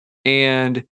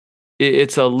 And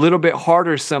it's a little bit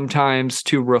harder sometimes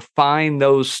to refine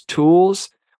those tools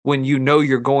when you know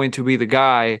you're going to be the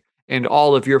guy and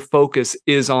all of your focus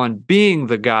is on being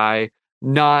the guy,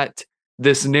 not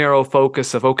this narrow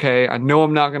focus of, okay, I know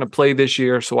I'm not going to play this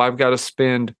year, so I've got to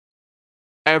spend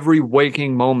every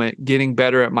waking moment getting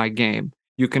better at my game.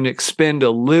 You can expend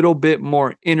a little bit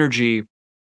more energy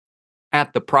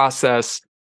at the process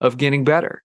of getting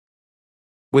better.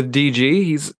 With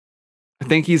DG, I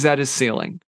think he's at his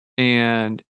ceiling.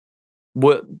 And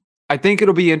I think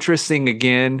it'll be interesting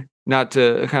again, not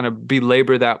to kind of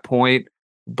belabor that point,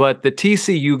 but the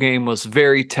TCU game was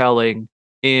very telling.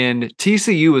 And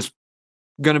TCU is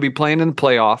going to be playing in the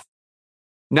playoff.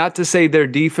 Not to say their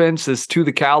defense is to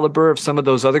the caliber of some of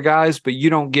those other guys, but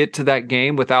you don't get to that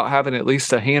game without having at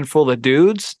least a handful of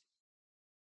dudes.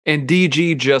 And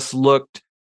DG just looked,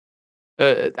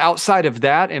 outside of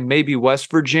that and maybe West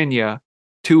Virginia,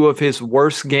 2 of his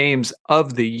worst games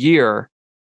of the year.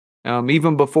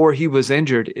 Even before he was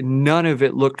injured, none of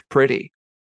it looked pretty.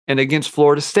 And against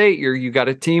Florida State, you got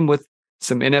a team with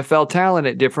some NFL talent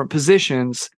at different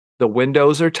positions. The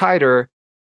windows are tighter.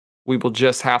 We will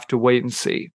just have to wait and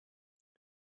see.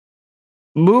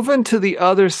 Moving to the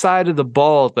other side of the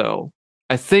ball, though,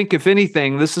 I think, if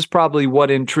anything, this is probably what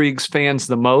intrigues fans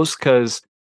the most, because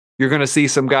you're going to see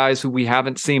some guys who we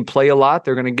haven't seen play a lot.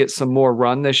 They're going to get some more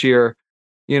run this year.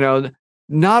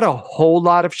 Not a whole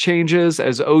lot of changes,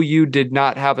 as OU did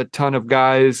not have a ton of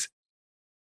guys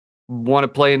want to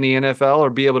play in the NFL or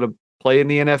be able to play in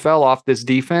the NFL off this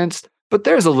defense, but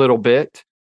there's a little bit,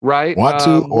 right? Want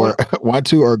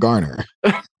to or garner.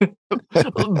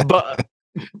 But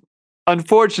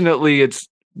unfortunately, it's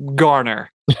garner.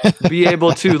 Be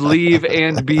able to leave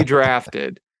and be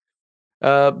drafted.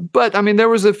 But I mean, there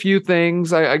was a few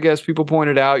things I guess people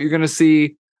pointed out. You're going to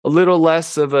see a little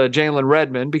less of a Jalen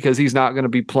Redmond because he's not going to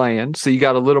be playing. So you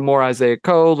got a little more Isaiah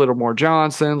Coe, a little more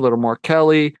Johnson, a little more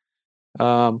Kelly.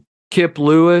 Kip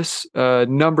Lewis,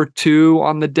 number 2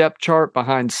 on the depth chart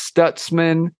behind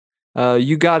Stutzman.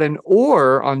 You got an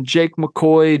or on Jake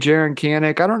McCoy, Jaron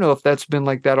Kanik. I don't know if that's been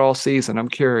like that all season. I'm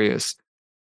curious.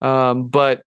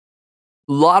 But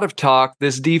a lot of talk.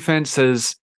 This defense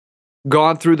has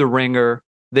gone through the ringer.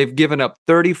 They've given up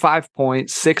 35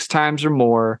 points 6 times or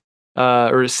more,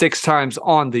 or 6 times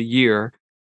on the year.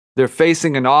 They're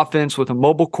facing an offense with a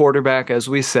mobile quarterback, as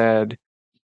we said.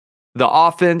 The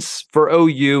offense for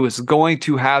OU is going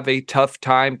to have a tough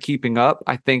time keeping up.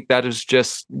 I think that is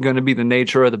just going to be the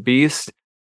nature of the beast.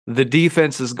 The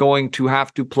defense is going to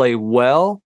have to play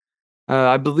well.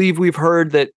 I believe we've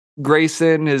heard that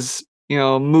Grayson is,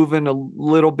 moving a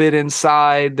little bit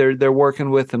inside. They're working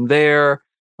with him there,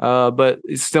 but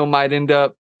it still might end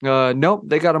up. Nope,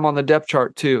 they got him on the depth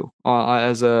chart too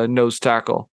as a nose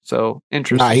tackle. So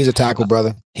interesting. Nah, he's a tackle,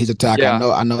 brother. He's a tackle.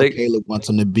 Yeah, I know. Caleb wants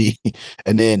him to be,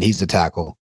 and then he's a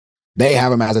tackle. They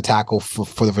have him as a tackle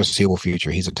for the foreseeable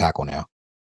future. He's a tackle now.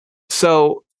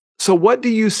 So what do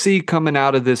you see coming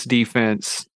out of this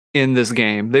defense in this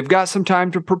game? They've got some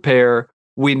time to prepare.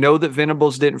 We know that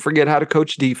Venables didn't forget how to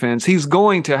coach defense. He's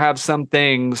going to have some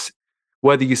things,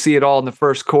 whether you see it all in the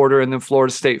first quarter and then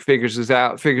Florida State figures it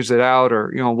out,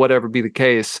 or whatever be the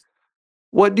case.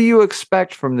 What do you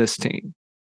expect from this team?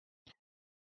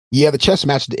 Yeah, the chess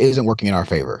match isn't working in our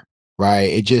favor, right?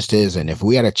 It just isn't. If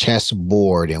we had a chess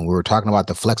board and we were talking about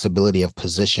the flexibility of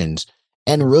positions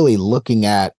and really looking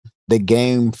at the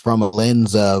game from a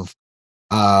lens of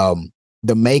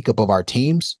the makeup of our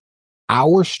teams,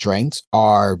 our strengths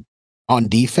are on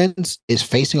defense is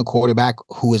facing a quarterback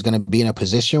who is going to be in a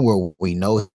position where we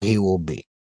know he will be,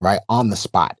 right? On the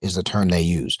spot is the term they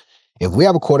use. If we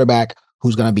have a quarterback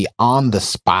who's going to be on the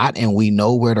spot and we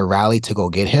know where to rally to go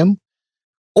get him,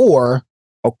 or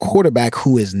a quarterback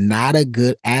who is not as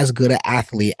good an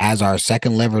athlete as our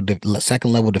second level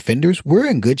defenders, we're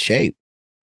in good shape.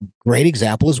 Great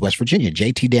example is West Virginia.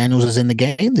 JT Daniels is in the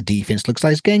game. The defense looks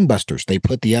like gangbusters. They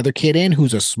put the other kid in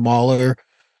who's a smaller,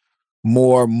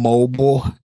 more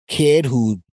mobile kid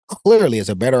who clearly is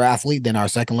a better athlete than our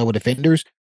second level defenders.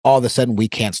 All of a sudden, we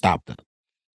can't stop them.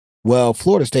 Well,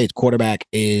 Florida State's quarterback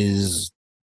is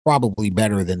probably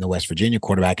better than the West Virginia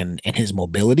quarterback in his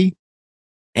mobility.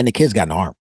 And the kid's got an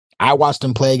arm. I watched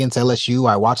him play against LSU.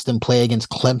 I watched them play against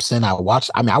Clemson.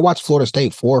 I watched Florida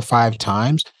State 4 or 5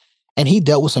 times, and he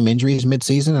dealt with some injuries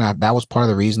midseason, and that was part of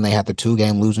the reason they had the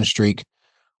 2-game losing streak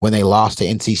when they lost to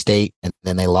NC State, and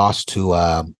then they lost to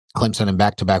Clemson in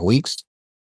back-to-back weeks.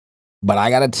 But I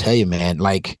got to tell you, man,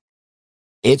 like,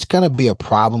 it's going to be a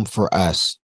problem for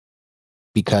us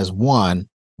because, 1,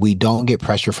 we don't get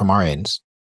pressure from our ends,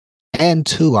 and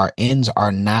 2, our ends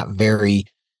are not very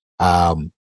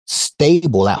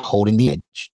stable at holding the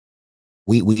edge.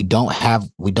 We don't have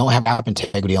gap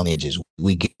integrity on the edges.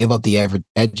 We give up the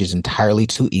edges entirely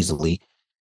too easily.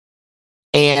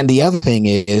 And the other thing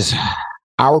is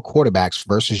our quarterbacks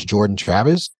versus Jordan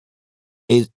Travis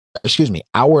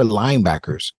our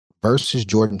linebackers versus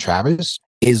Jordan Travis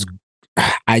is,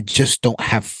 I just don't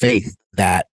have faith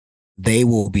that they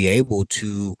will be able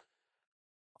to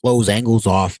close angles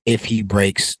off if he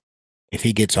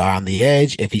gets on the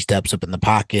edge, if he steps up in the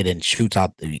pocket and shoots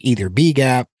out either B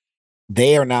gap.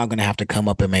 They are now going to have to come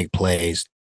up and make plays.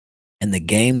 In the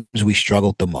games we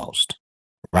struggled the most,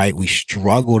 right? We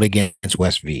struggled against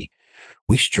West V.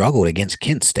 We struggled against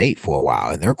Kent State for a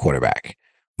while and their quarterback.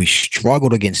 We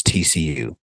struggled against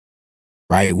TCU,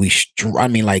 right?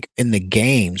 In the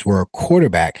games where a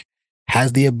quarterback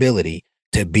has the ability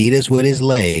to beat us with his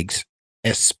legs,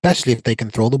 especially if they can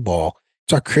throw the ball,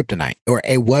 it's our kryptonite, or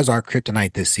it was our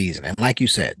kryptonite this season. And like you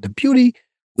said, the beauty,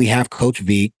 we have Coach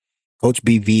V. Coach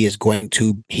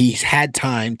BV he's had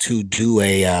time to do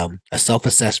a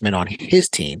self-assessment on his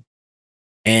team.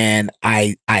 And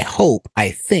I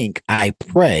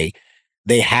pray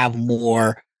they have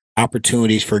more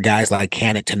opportunities for guys like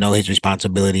Kanik to know his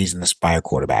responsibilities and aspire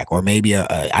quarterback. Or maybe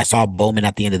I saw Bowman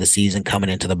at the end of the season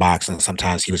coming into the box, and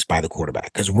sometimes he would spy the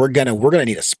quarterback, because we're gonna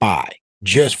need a spy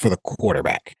just for the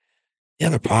quarterback. The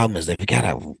other problem is that we got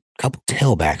a couple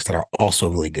tailbacks that are also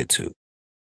really good too.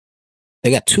 They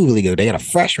got 2 really good. They got a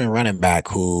freshman running back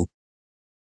who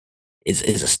is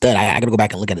a stud. I got to go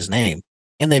back and look at his name.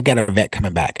 And they've got a vet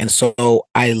coming back. And so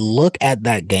I look at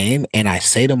that game and I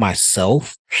say to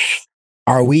myself,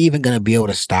 are we even going to be able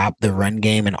to stop the run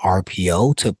game and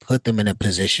RPO to put them in a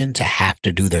position to have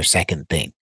to do their second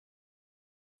thing?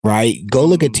 Right? Go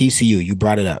look at TCU. You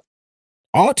brought it up.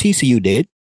 All TCU did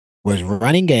was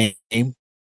running game,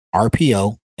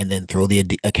 RPO, and then throw the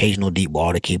occasional deep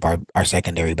ball to keep our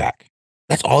secondary back.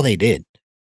 That's all they did.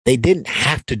 They didn't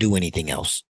have to do anything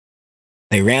else.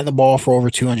 They ran the ball for over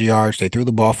 200 yards. They threw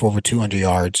the ball for over 200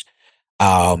 yards.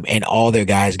 And all their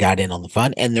guys got in on the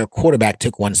fun. And their quarterback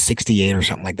took 168 or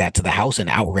something like that to the house and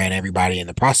outran everybody in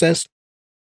the process.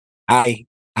 I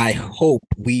hope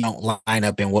we don't line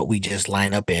up in what we just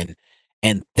line up in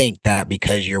and think that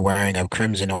because you're wearing a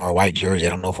crimson or a white jersey,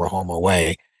 I don't know if we're home or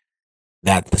away,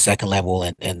 that the second level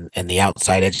and the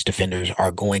outside edge defenders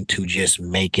are going to just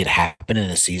make it happen in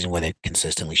a season where they've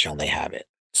consistently shown they have it.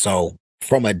 So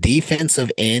from a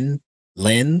defensive end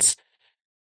lens,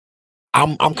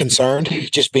 I'm concerned,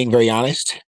 just being very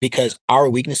honest, because our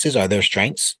weaknesses are their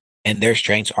strengths and their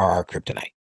strengths are our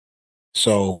kryptonite.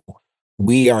 So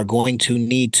we are going to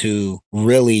need to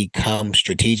really come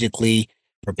strategically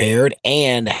prepared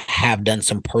and have done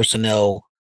some personnel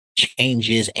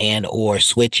changes and or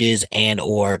switches and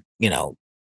or,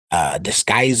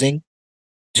 disguising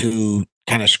to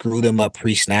kind of screw them up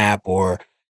pre-snap or,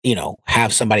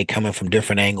 have somebody coming from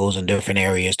different angles and different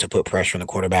areas to put pressure on the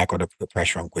quarterback or to put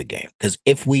pressure on quick game. Because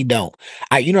if we don't,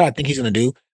 what I think he's going to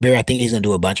do, Barry, I think he's going to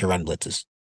do a bunch of run blitzes.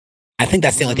 I think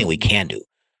that's the only thing we can do.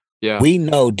 Yeah. We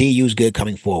know DU's good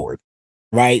coming forward,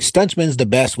 right? Stuntsman's the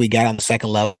best we got on the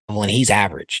second level, and he's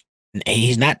average.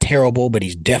 He's not terrible, but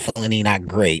he's definitely not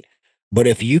great. But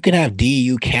if you can have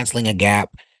DU canceling a gap,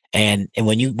 and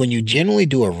when you generally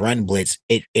do a run blitz,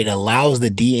 it allows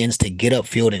the DNs to get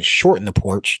upfield and shorten the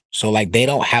porch, so like they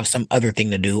don't have some other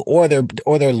thing to do, or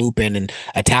they're looping and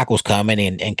a tackle's coming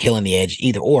and killing the edge,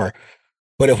 either or.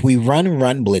 But if we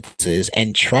run blitzes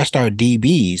and trust our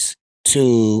DBs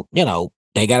to,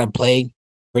 they got to play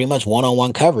pretty much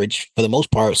one-on-one coverage for the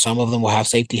most part. Some of them will have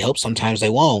safety help. Sometimes they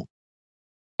won't.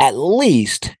 At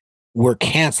least we're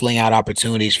canceling out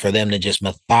opportunities for them to just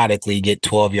methodically get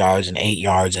 12 yards and 8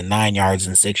 yards and 9 yards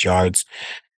and 6 yards.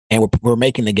 And we're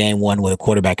making the game one where the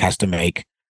quarterback has to make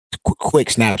quick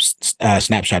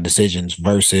snapshot decisions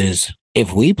versus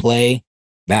if we play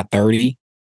that 30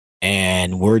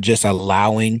 and we're just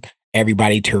allowing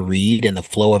everybody to read and the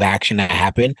flow of action to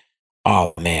happen.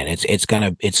 Oh man, it's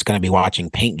gonna be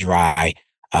watching paint dry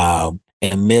in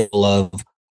the middle of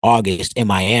August in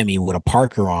Miami with a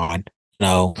Parker on,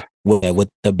 with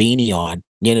the beanie on.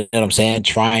 You know what I'm saying?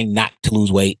 Trying not to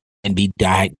lose weight and be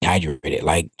dehydrated.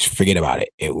 Like, forget about it.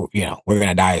 We're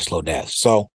gonna die a slow death.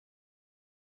 So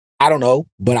I don't know,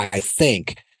 but I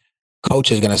think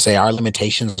coach is gonna say our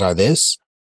limitations are this,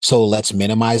 so let's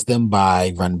minimize them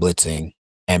by run blitzing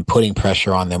and putting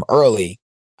pressure on them early.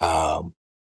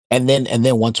 And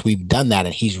then once we've done that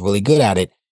and he's really good at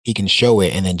it, he can show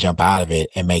it and then jump out of it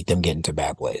and make them get into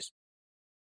bad plays.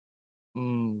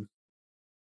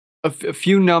 A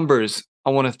few numbers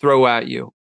I want to throw at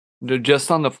you. They're just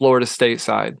on the Florida State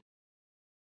side.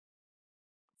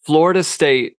 Florida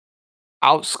State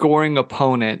outscoring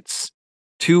opponents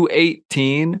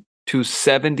 218 to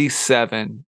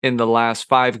 77 in the last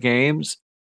 5 games,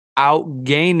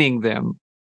 outgaining them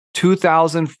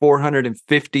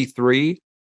 2,453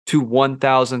 to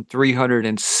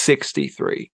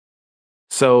 1,363.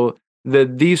 So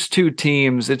these two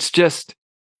teams,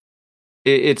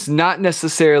 it's not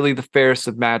necessarily the fairest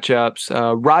of matchups.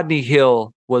 Rodney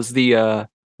Hill was the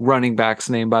running back's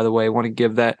name, by the way. I want to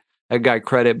give that guy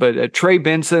credit. But Trey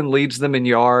Benson leads them in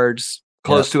yards,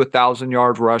 close to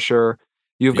 1,000-yard rusher.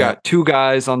 You've got 2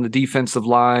 guys on the defensive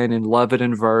line in Lovett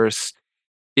and Verse.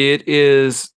 It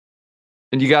is...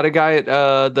 And you got a guy at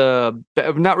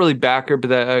not really backer,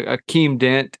 but Akeem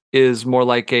Dent is more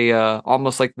like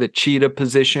almost like the cheetah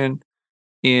position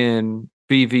in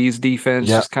BV's defense,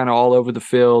 just kind of all over the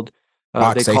field.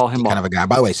 They call him kind of a guy.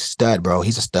 By the way, stud, bro.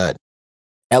 He's a stud.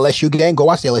 LSU game. Go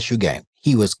watch the LSU game.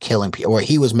 He was killing people, or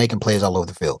he was making plays all over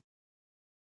the field.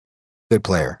 Good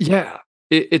player. Yeah.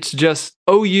 It's just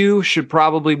OU should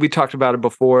probably, we talked about it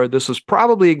before. This was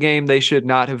probably a game they should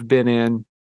not have been in.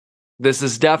 This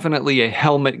is definitely a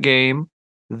helmet game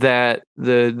that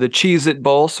the Cheez-It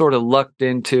Bowl sort of lucked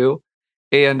into.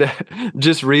 And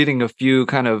just reading a few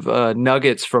kind of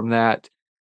nuggets from that,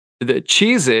 the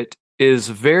Cheez-It is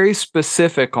very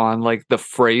specific on like the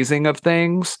phrasing of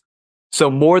things.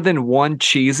 So more than one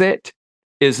Cheez-It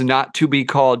is not to be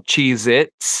called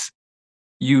Cheez-Its.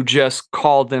 You just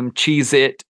call them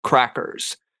Cheez-It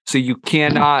crackers. So you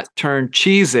cannot turn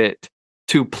Cheez-It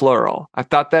to plural. I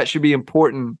thought that should be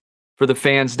important for the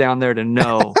fans down there to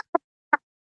know.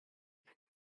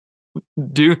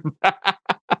 Dude, I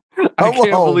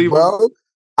can't believe, bro.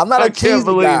 I'm not a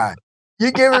Cheez-It guy.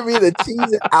 You're giving me the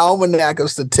Cheez-It almanac of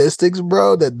statistics,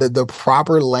 bro. The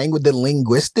proper language, the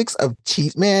linguistics of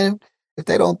cheese, man. If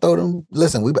they don't throw them,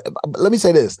 listen, let me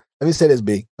say this.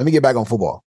 B. Let me get back on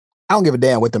football. I don't give a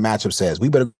damn what the matchup says. We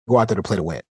better go out there to play to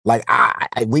win. Like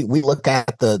we look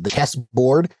at the chess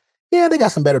board. Yeah, they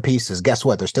got some better pieces. Guess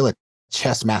what? They're still a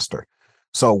chess master.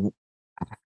 So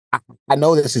I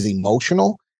know this is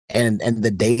emotional and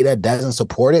the data doesn't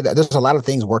support it. There's a lot of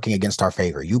things working against our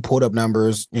favor. You pulled up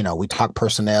numbers, we talk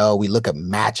personnel, we look at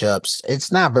matchups.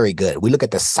 It's not very good. We look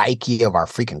at the psyche of our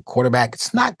freaking quarterback.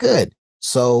 It's not good.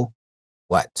 So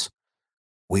what?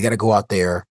 We got to go out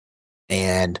there,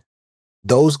 and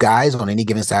those guys on any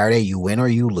given Saturday, you win or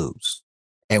you lose.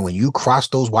 And when you cross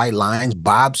those white lines,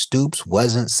 Bob Stoops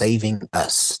wasn't saving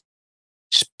us.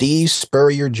 Steve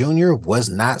Spurrier Jr. was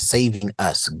not saving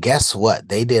us. Guess what?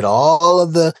 They did all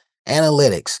of the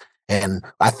analytics, and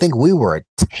I think we were a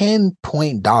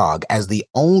 10-point dog as the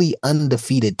only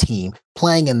undefeated team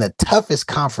playing in the toughest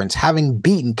conference, having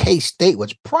beaten K-State,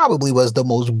 which probably was the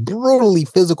most brutally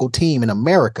physical team in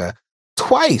America,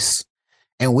 twice.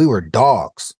 And we were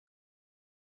dogs.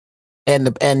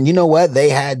 And you know what? They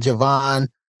had Javon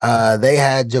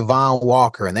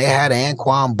Walker, and they had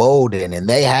Anquan Bolden, and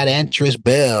they had Antris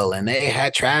Bell, and they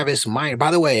had Travis Minor.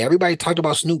 By the way, everybody talked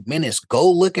about Snoop Minnis. Go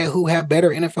look at who had better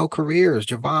NFL careers.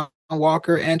 Javon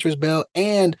Walker, Antris Bell,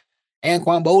 and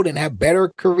Anquan Bolden have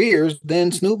better careers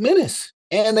than Snoop Minnis.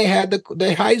 And they had the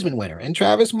Heisman winner, and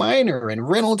Travis Minor, and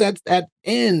Reynolds at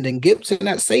end, and Gibson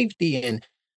at safety. And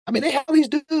I mean, they have these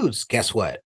dudes. Guess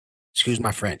what? Excuse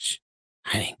my French.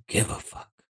 I didn't give a fuck.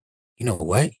 You know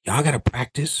what? Y'all got to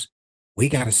practice. We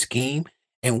got a scheme,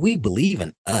 and we believe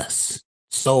in us.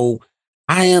 So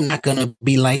I am not going to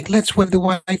be like, let's wave the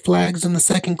white flags in the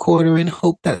second quarter and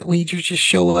hope that we just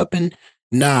show up. And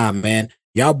nah, man,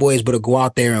 y'all boys better go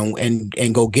out there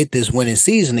and go get this winning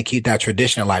season to keep that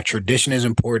tradition alive. Tradition is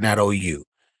important at OU.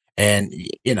 And,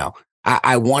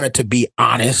 I wanted to be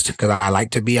honest because I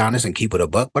like to be honest and keep it a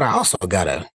buck, but I also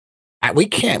we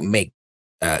can't make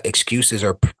excuses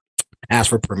or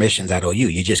ask for permissions at OU.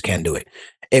 You just can't do it.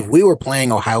 If we were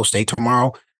playing Ohio State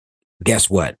tomorrow, guess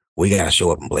what? We got to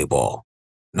show up and play ball.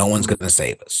 No one's going to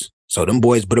save us. So them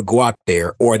boys better go out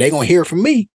there, or they going to hear from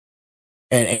me.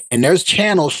 And there's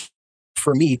channels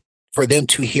for them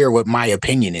to hear what my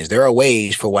opinion is. There are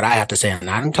ways for what I have to say. And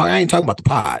I ain't talking about the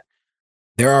pod.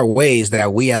 There are ways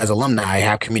that we as alumni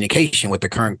have communication with the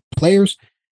current players.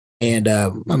 And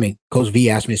Coach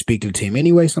V asked me to speak to the team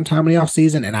anyway sometime in the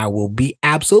offseason, and I will be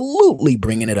absolutely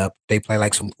bringing it up. They play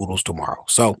like some poodles tomorrow.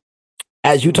 So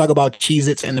as you talk about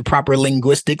Cheez-Its and the proper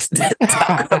linguistics,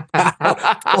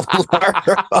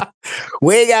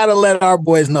 we got to let our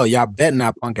boys know y'all better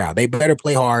not punk out. They better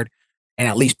play hard and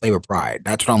at least play with pride.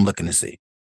 That's what I'm looking to see.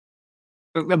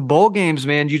 The bowl games,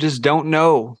 man, you just don't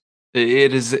know.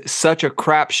 It is such a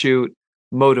crapshoot.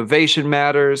 Motivation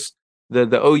matters.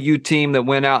 The OU team that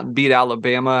went out and beat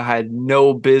Alabama had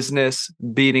no business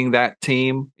beating that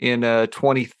team in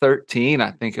 2013,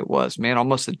 I think it was, man,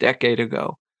 almost a decade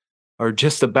ago, or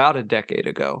just about a decade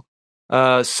ago.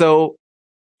 So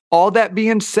all that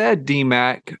being said,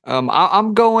 D-Mac,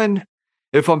 I'm going,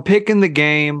 if I'm picking the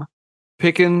game,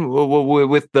 picking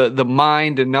with the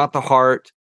mind and not the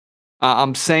heart,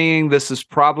 I'm saying this is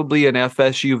probably an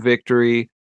FSU victory.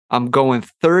 I'm going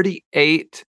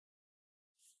 38-31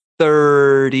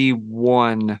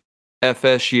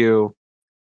 FSU.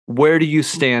 Where do you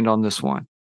stand on this one?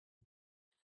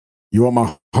 You want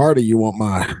my heart or you want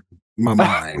my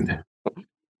mind?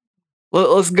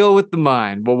 Let's go with the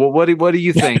mind. Well, what are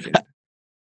you thinking?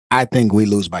 I think we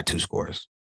lose by 2 scores.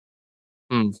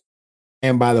 And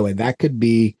by the way, that could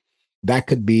be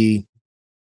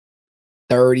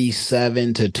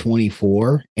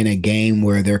 37-24 in a game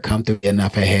where they're comfortable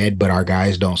enough ahead, but our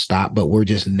guys don't stop, but we're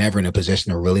just never in a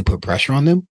position to really put pressure on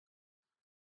them.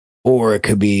 Or it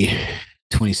could be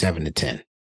 27-10.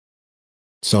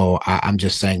 So I'm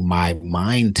just saying my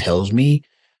mind tells me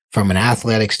from an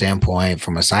athletic standpoint,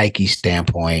 from a psyche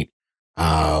standpoint,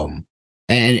 and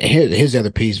here's the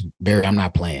other piece, Barry, I'm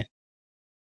not playing.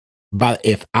 But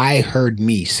if I heard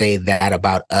me say that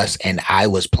about us and I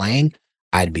was playing,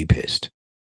 I'd be pissed.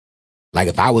 Like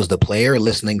if I was the player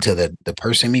listening to the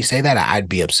person me say that, I'd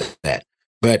be upset.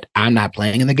 But I'm not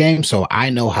playing in the game, so I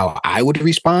know how I would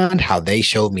respond. How they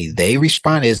showed me they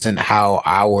respond isn't how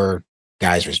our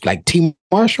guys respond. Like T.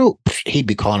 Marshall, he'd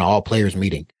be calling an all players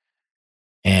meeting.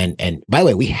 And by the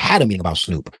way, we had a meeting about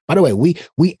Snoop. By the way, we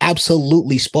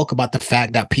absolutely spoke about the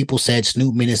fact that people said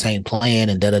Snoop Minnis ain't playing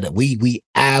and da da da. We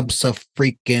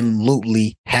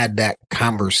abso-freaking-lutely had that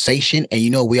conversation.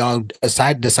 And we all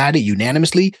decided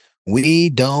unanimously we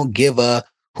don't give a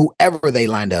whoever they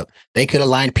lined up. They could have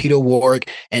lined Peter Warwick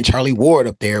and Charlie Ward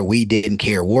up there. We didn't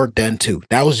care. Ward done too.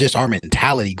 That was just our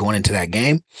mentality going into that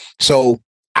game. So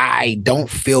I don't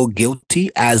feel guilty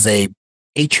as a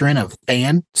patron of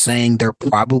fan saying they're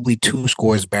probably 2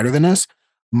 scores better than us.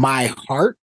 My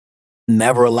heart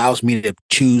never allows me to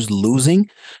choose losing.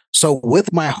 So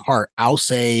with my heart, I'll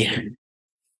say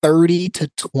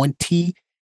 30-28.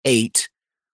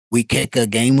 We kick a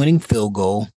game-winning field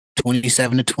goal,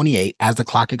 27-28, as the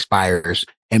clock expires,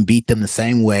 and beat them the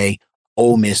same way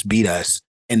Ole Miss beat us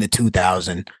in the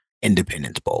 2000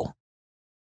 Independence Bowl.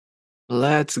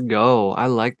 Let's go. I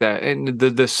like that. And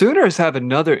the Sooners have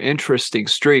another interesting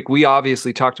streak. We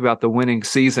obviously talked about the winning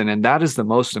season, and that is the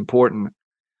most important.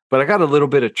 But I got a little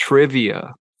bit of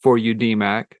trivia for you,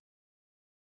 D-Mac.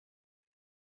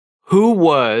 Who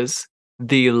was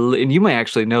and you may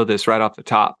actually know this right off the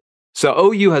top. So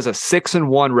OU has a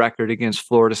 6-1 record against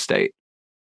Florida State.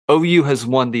 OU has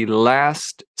won the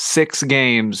last 6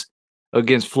 games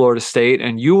against Florida State,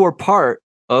 and you were part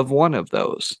of one of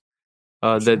those.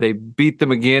 That they beat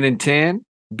them again in 10,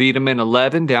 beat them in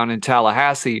 11 down in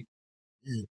Tallahassee.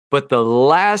 But the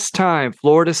last time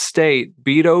Florida State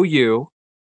beat OU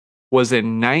was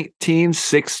in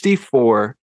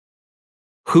 1964.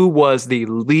 Who was the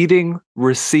leading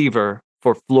receiver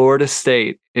for Florida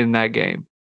State in that game?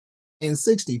 In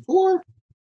 64?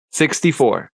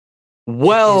 64.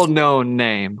 Well-known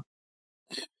name.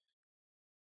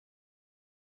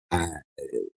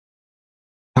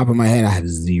 Top of my head, I have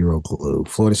zero clue.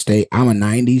 Florida State. I'm a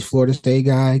 90s Florida State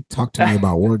guy. Talk to me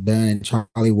about Ward Dunn and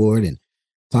Charlie Ward, and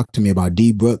talk to me about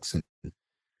D. Brooks. And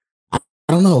I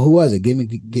don't know. Who was it? Give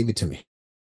it to me.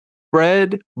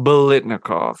 Fred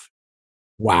Biletnikoff.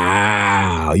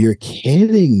 Wow. You're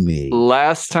kidding me.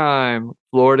 Last time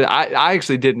Florida, I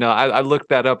actually didn't know. I looked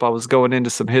that up. I was going into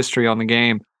some history on the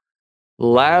game.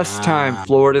 Last time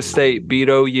Florida State beat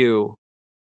OU,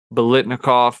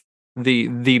 Biletnikoff,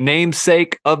 the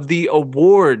namesake of the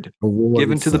award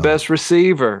given to the best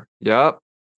receiver. Yep.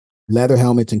 Leather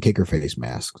helmets and kicker face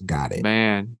masks. Got it.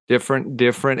 Man,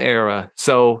 different era.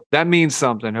 So that means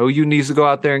something. OU needs to go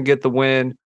out there and get the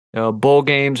win. Bowl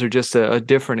games are just a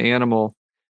different animal.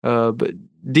 But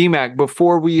D-Mac,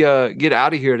 before we get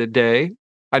out of here today,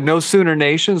 I know Sooner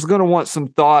Nation is going to want some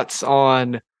thoughts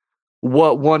on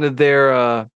what one of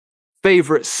their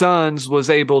favorite sons was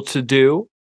able to do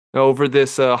over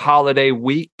this holiday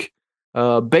week.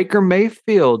 Baker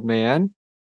Mayfield, man,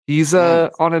 he's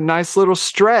on a nice little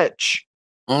stretch.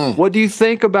 What do you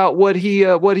think about what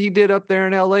he did up there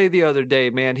in LA the other day,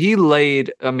 man? He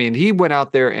went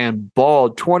out there and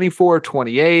balled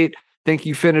 24-28. Think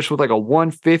he finished with like a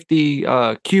 150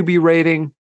 QB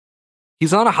rating.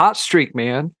 He's on a hot streak,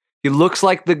 man. He looks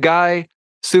like the guy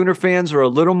Sooner fans are a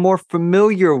little more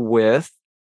familiar with.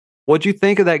 What'd you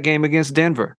think of that game against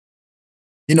Denver?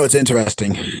 You know, it's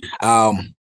interesting.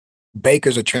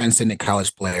 Baker's a transcendent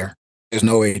college player. There's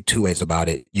no two ways about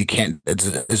it. You can't,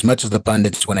 as much as the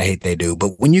pundits want to hate, they do.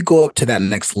 But when you go up to that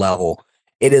next level,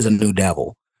 it is a new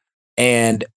devil.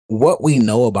 And what we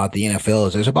know about the NFL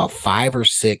is there's about 5 or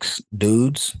 6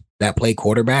 dudes that play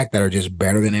quarterback that are just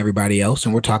better than everybody else.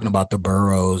 And we're talking about the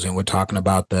Burrows, and we're talking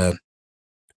about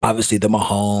obviously the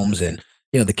Mahomes, and,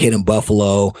 the kid in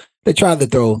Buffalo. They tried to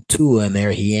throw Tua in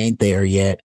there. He ain't there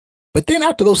yet. But then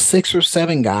after those 6 or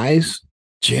 7 guys,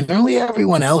 generally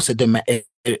everyone else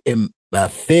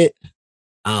fit,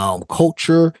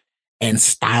 culture, and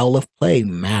style of play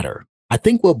matter. I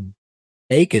think what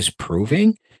Bake is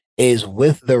proving is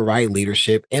with the right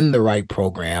leadership in the right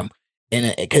program.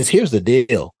 And because here's the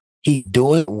deal, he's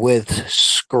doing it with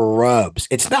scrubs.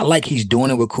 It's not like he's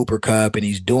doing it with Cooper Kupp and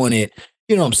he's doing it,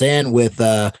 you know what I'm saying, with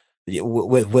the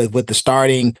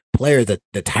starting player.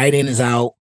 The tight end is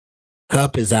out,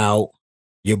 Kupp is out,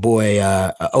 your boy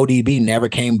ODB never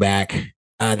came back.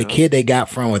 The kid they got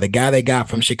from, or the guy they got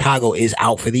from Chicago, is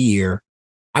out for the year.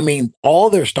 I mean, all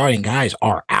their starting guys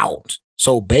are out.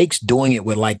 So Bake's doing it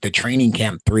with like the training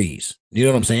camp threes. You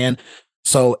know what I'm saying?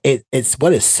 So it's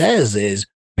what it says is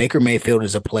Baker Mayfield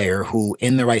is a player who,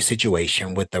 in the right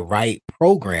situation with the right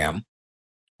program,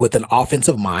 with an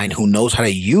offensive mind, who knows how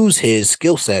to use his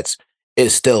skill sets,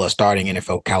 is still a starting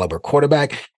NFL caliber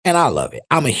quarterback. And I love it.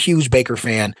 I'm a huge Baker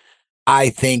fan. I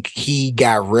think he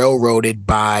got railroaded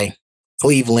by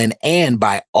Cleveland and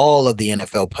by all of the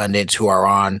NFL pundits who are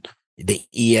on the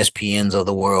ESPNs of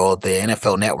the world, the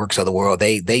NFL networks of the world.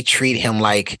 They treat him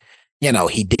like,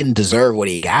 he didn't deserve what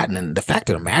he got. And the fact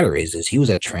of the matter is he was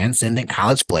a transcendent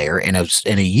college player in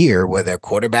a year where their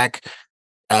quarterback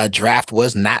draft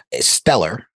was not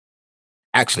stellar.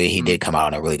 Actually, he did come out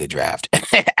on a really good draft.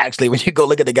 Actually, when you go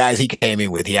look at the guys he came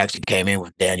in with, he actually came in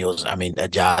with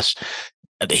Josh.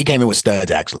 He came in with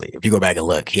studs, actually. If you go back and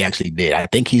look, he actually did. I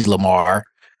think he's Lamar.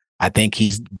 I think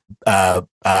he's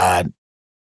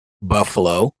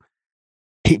Buffalo.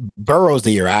 Burrow's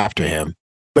the year after him.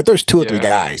 But there's two or three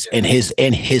guys in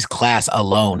his class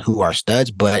alone who are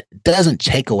studs, but doesn't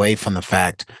take away from the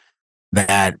fact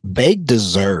that Bake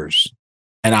deserves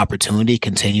an opportunity,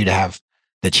 continue to have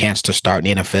the chance to start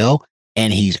in the NFL,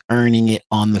 and he's earning it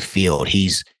on the field.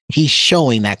 He's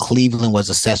showing that Cleveland was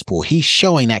a cesspool. He's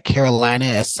showing that Carolina,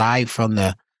 aside from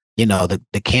the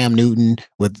Cam Newton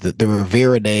with the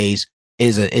Rivera days,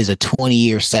 is a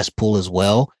 20-year cesspool as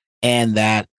well, and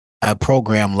that a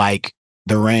program like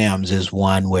the Rams is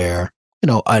one where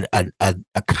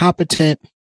a competent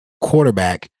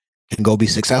quarterback can go be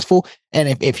successful.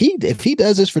 And if he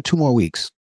does this for 2 more weeks,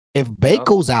 if Bake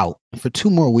goes out for 2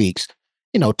 more weeks,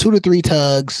 2 to 3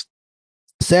 tugs,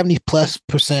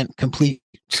 70+%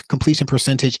 completion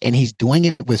percentage, and he's doing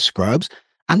it with scrubs,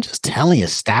 I'm just telling you,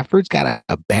 Stafford's got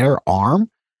a better arm,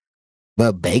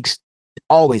 but Bake's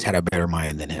always had a better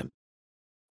mind than him.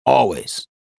 Always.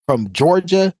 From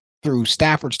Georgia through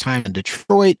Stafford's time in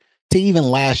Detroit to even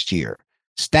last year.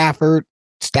 Stafford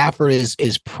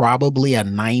is probably a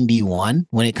 91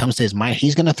 when it comes to his mind.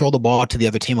 He's going to throw the ball to the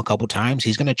other team a couple times.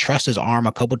 He's going to trust his arm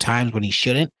a couple times when he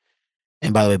shouldn't.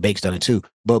 And by the way, Bake's done it too.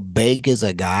 But Bake is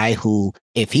a guy who,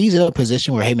 if he's in a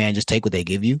position where, hey, man, just take what they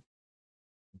give you,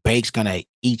 Bake's going to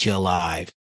eat you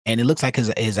alive. And it looks like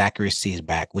his accuracy is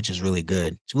back, which is really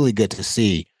good. It's really good to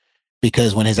see,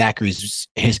 because when his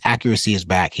accuracy is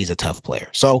back, he's a tough player.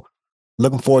 So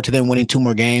looking forward to them winning 2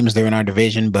 more games. They're in our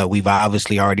division, but we've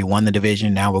obviously already won the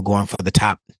division. Now we're going for the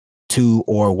top 2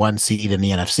 or 1 seed in the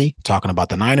NFC, talking about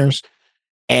the Niners.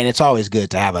 And it's always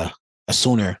good to have a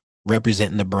Sooner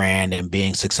representing the brand and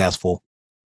being successful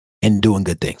and doing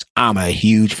good things. I'm a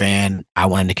huge fan. I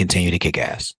want him to continue to kick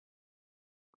ass.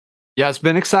 Yeah, it's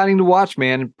been exciting to watch,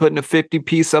 man. Putting a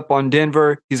 50-piece up on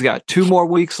Denver. He's got 2 more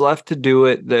weeks left to do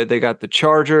it. They got the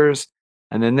Chargers,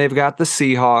 and then they've got the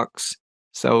Seahawks.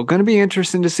 So going to be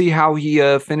interesting to see how he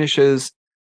finishes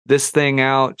this thing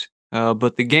out.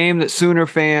 But the game that Sooner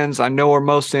fans I know are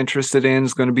most interested in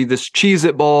is going to be this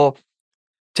Cheez-It Bowl.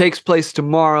 Takes place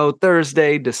tomorrow,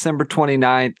 Thursday, December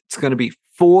 29th. It's going to be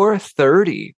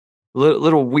 4:30.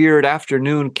 Little weird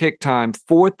afternoon kick time.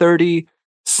 4:30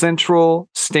 Central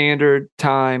Standard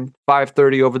Time.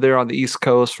 5:30 over there on the East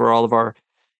Coast for all of our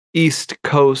East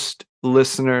Coast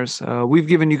listeners. We've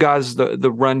given you guys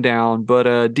the rundown,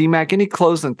 but D-Mac, any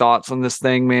closing thoughts on this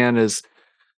thing, man, as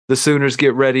the Sooners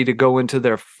get ready to go into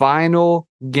their final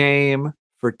game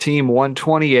for Team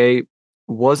 128?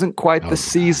 Wasn't quite the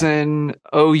season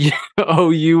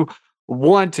OU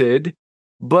wanted,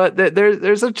 but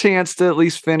there's a chance to at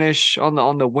least finish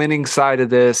on the winning side of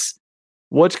this.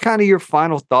 What's kind of your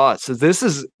final thoughts? This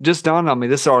is just dawned on me.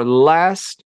 This is our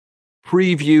last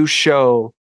preview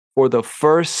show for the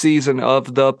first season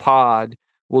of the pod.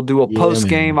 We'll do a post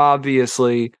game,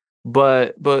 obviously,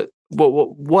 but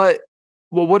what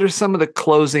are some of the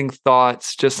closing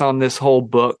thoughts just on this whole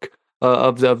book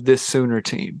of this Sooner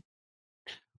team?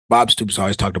 Bob Stoops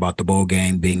always talked about the bowl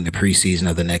game being the preseason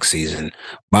of the next season.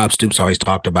 Bob Stoops always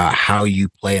talked about how you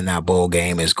play in that bowl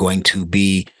game is going to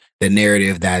be the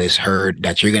narrative that is heard,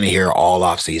 that you're going to hear all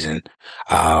off season.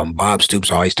 Bob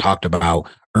Stoops always talked about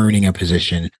earning a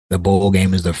position. The bowl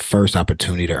game is the first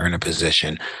opportunity to earn a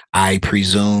position. I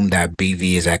presume that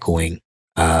BV is echoing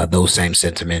those same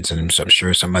sentiments, and I'm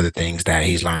sure some other things that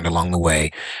he's learned along the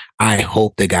way. I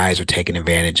hope the guys are taking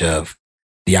advantage of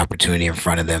the opportunity in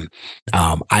front of them.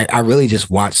 I really just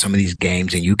watch some of these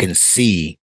games, and you can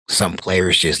see some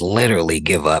players just literally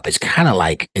give up. It's kind of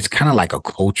like a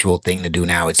cultural thing to do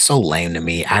now. It's so lame to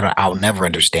me. I'll never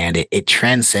understand it. It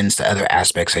transcends to other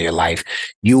aspects of your life.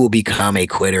 You will become a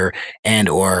quitter and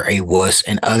or a wuss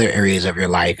in other areas of your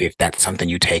life if that's something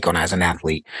you take on as an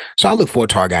athlete. So I look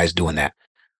forward to our guys doing that.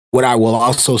 What I will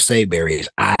also say, Barry, is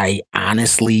I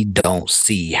honestly don't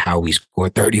see how we score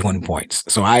 31 points.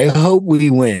 So I hope we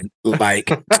win. Like,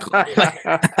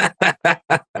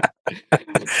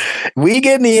 we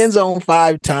get in the end zone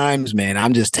 5 times, man.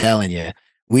 I'm just telling you,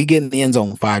 we get in the end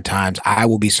zone 5 times. I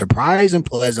will be surprised and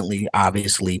pleasantly,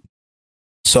 obviously,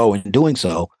 so in doing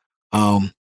so.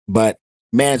 But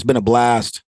man, it's been a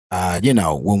blast.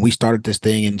 When we started this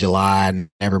thing in July, I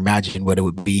never imagined what it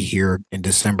would be here in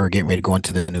December, getting ready to go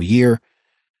into the new year.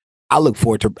 I look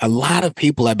forward to a lot of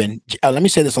people have been. Let me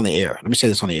say this on the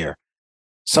air.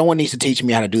 Someone needs to teach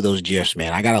me how to do those GIFs,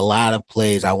 man. I got a lot of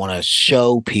plays I want to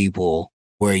show people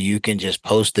where you can just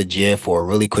post a GIF or a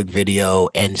really quick video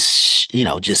and,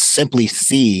 just simply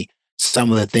see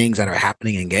some of the things that are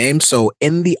happening in games. So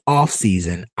in the off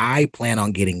season, I plan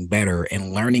on getting better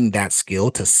and learning that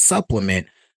skill to supplement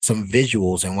some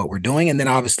visuals and what we're doing. And then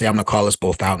obviously I'm going to call us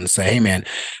both out and say, hey man,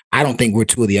 I don't think we're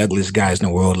two of the ugliest guys in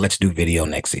the world. Let's do video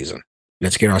next season.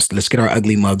 Let's get our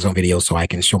ugly mugs on video so I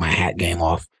can show my hat game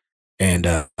off. And,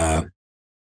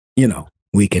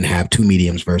 we can have two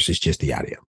mediums versus just the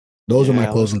audio. Those are my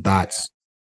closing thoughts.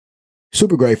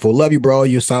 Super grateful. Love you, bro.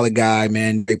 You're a solid guy,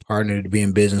 man. Big partner to be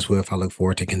in business with. I look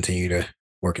forward to continue to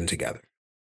working together.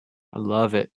 I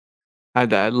love it.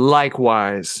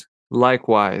 Likewise.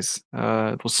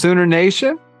 Well, Sooner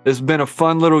Nation, it's been a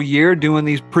fun little year doing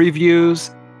these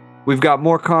previews. We've got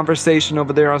more conversation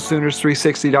over there on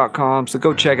Sooners360.com, so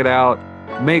go check it out.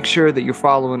 Make sure that you're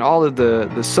following all of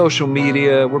the social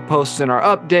media. We're posting our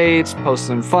updates,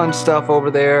 posting fun stuff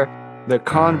over there. The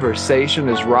conversation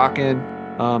is rocking.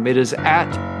 It is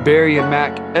at Barry and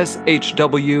Mac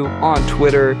SHW on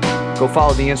Twitter. Go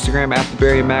follow the Instagram at the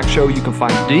Barry and Mac Show. You can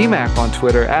find DMac on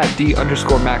Twitter at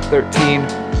D_Mac13.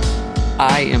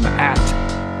 I am at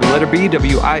the letter B,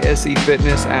 WISE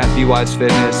Fitness at BWise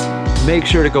Fitness. Make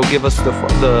sure to go give us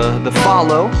the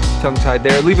follow, tongue-tied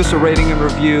there. Leave us a rating and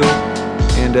review,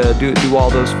 and do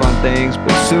all those fun things.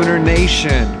 But Sooner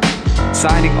Nation,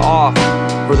 signing off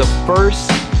for the first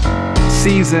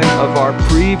season of our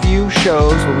preview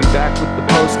shows. We'll be back with the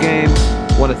post game.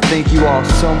 Want to thank you all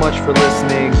so much for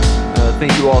listening.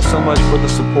 Thank you all so much for the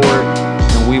support,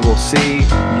 and we will see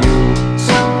you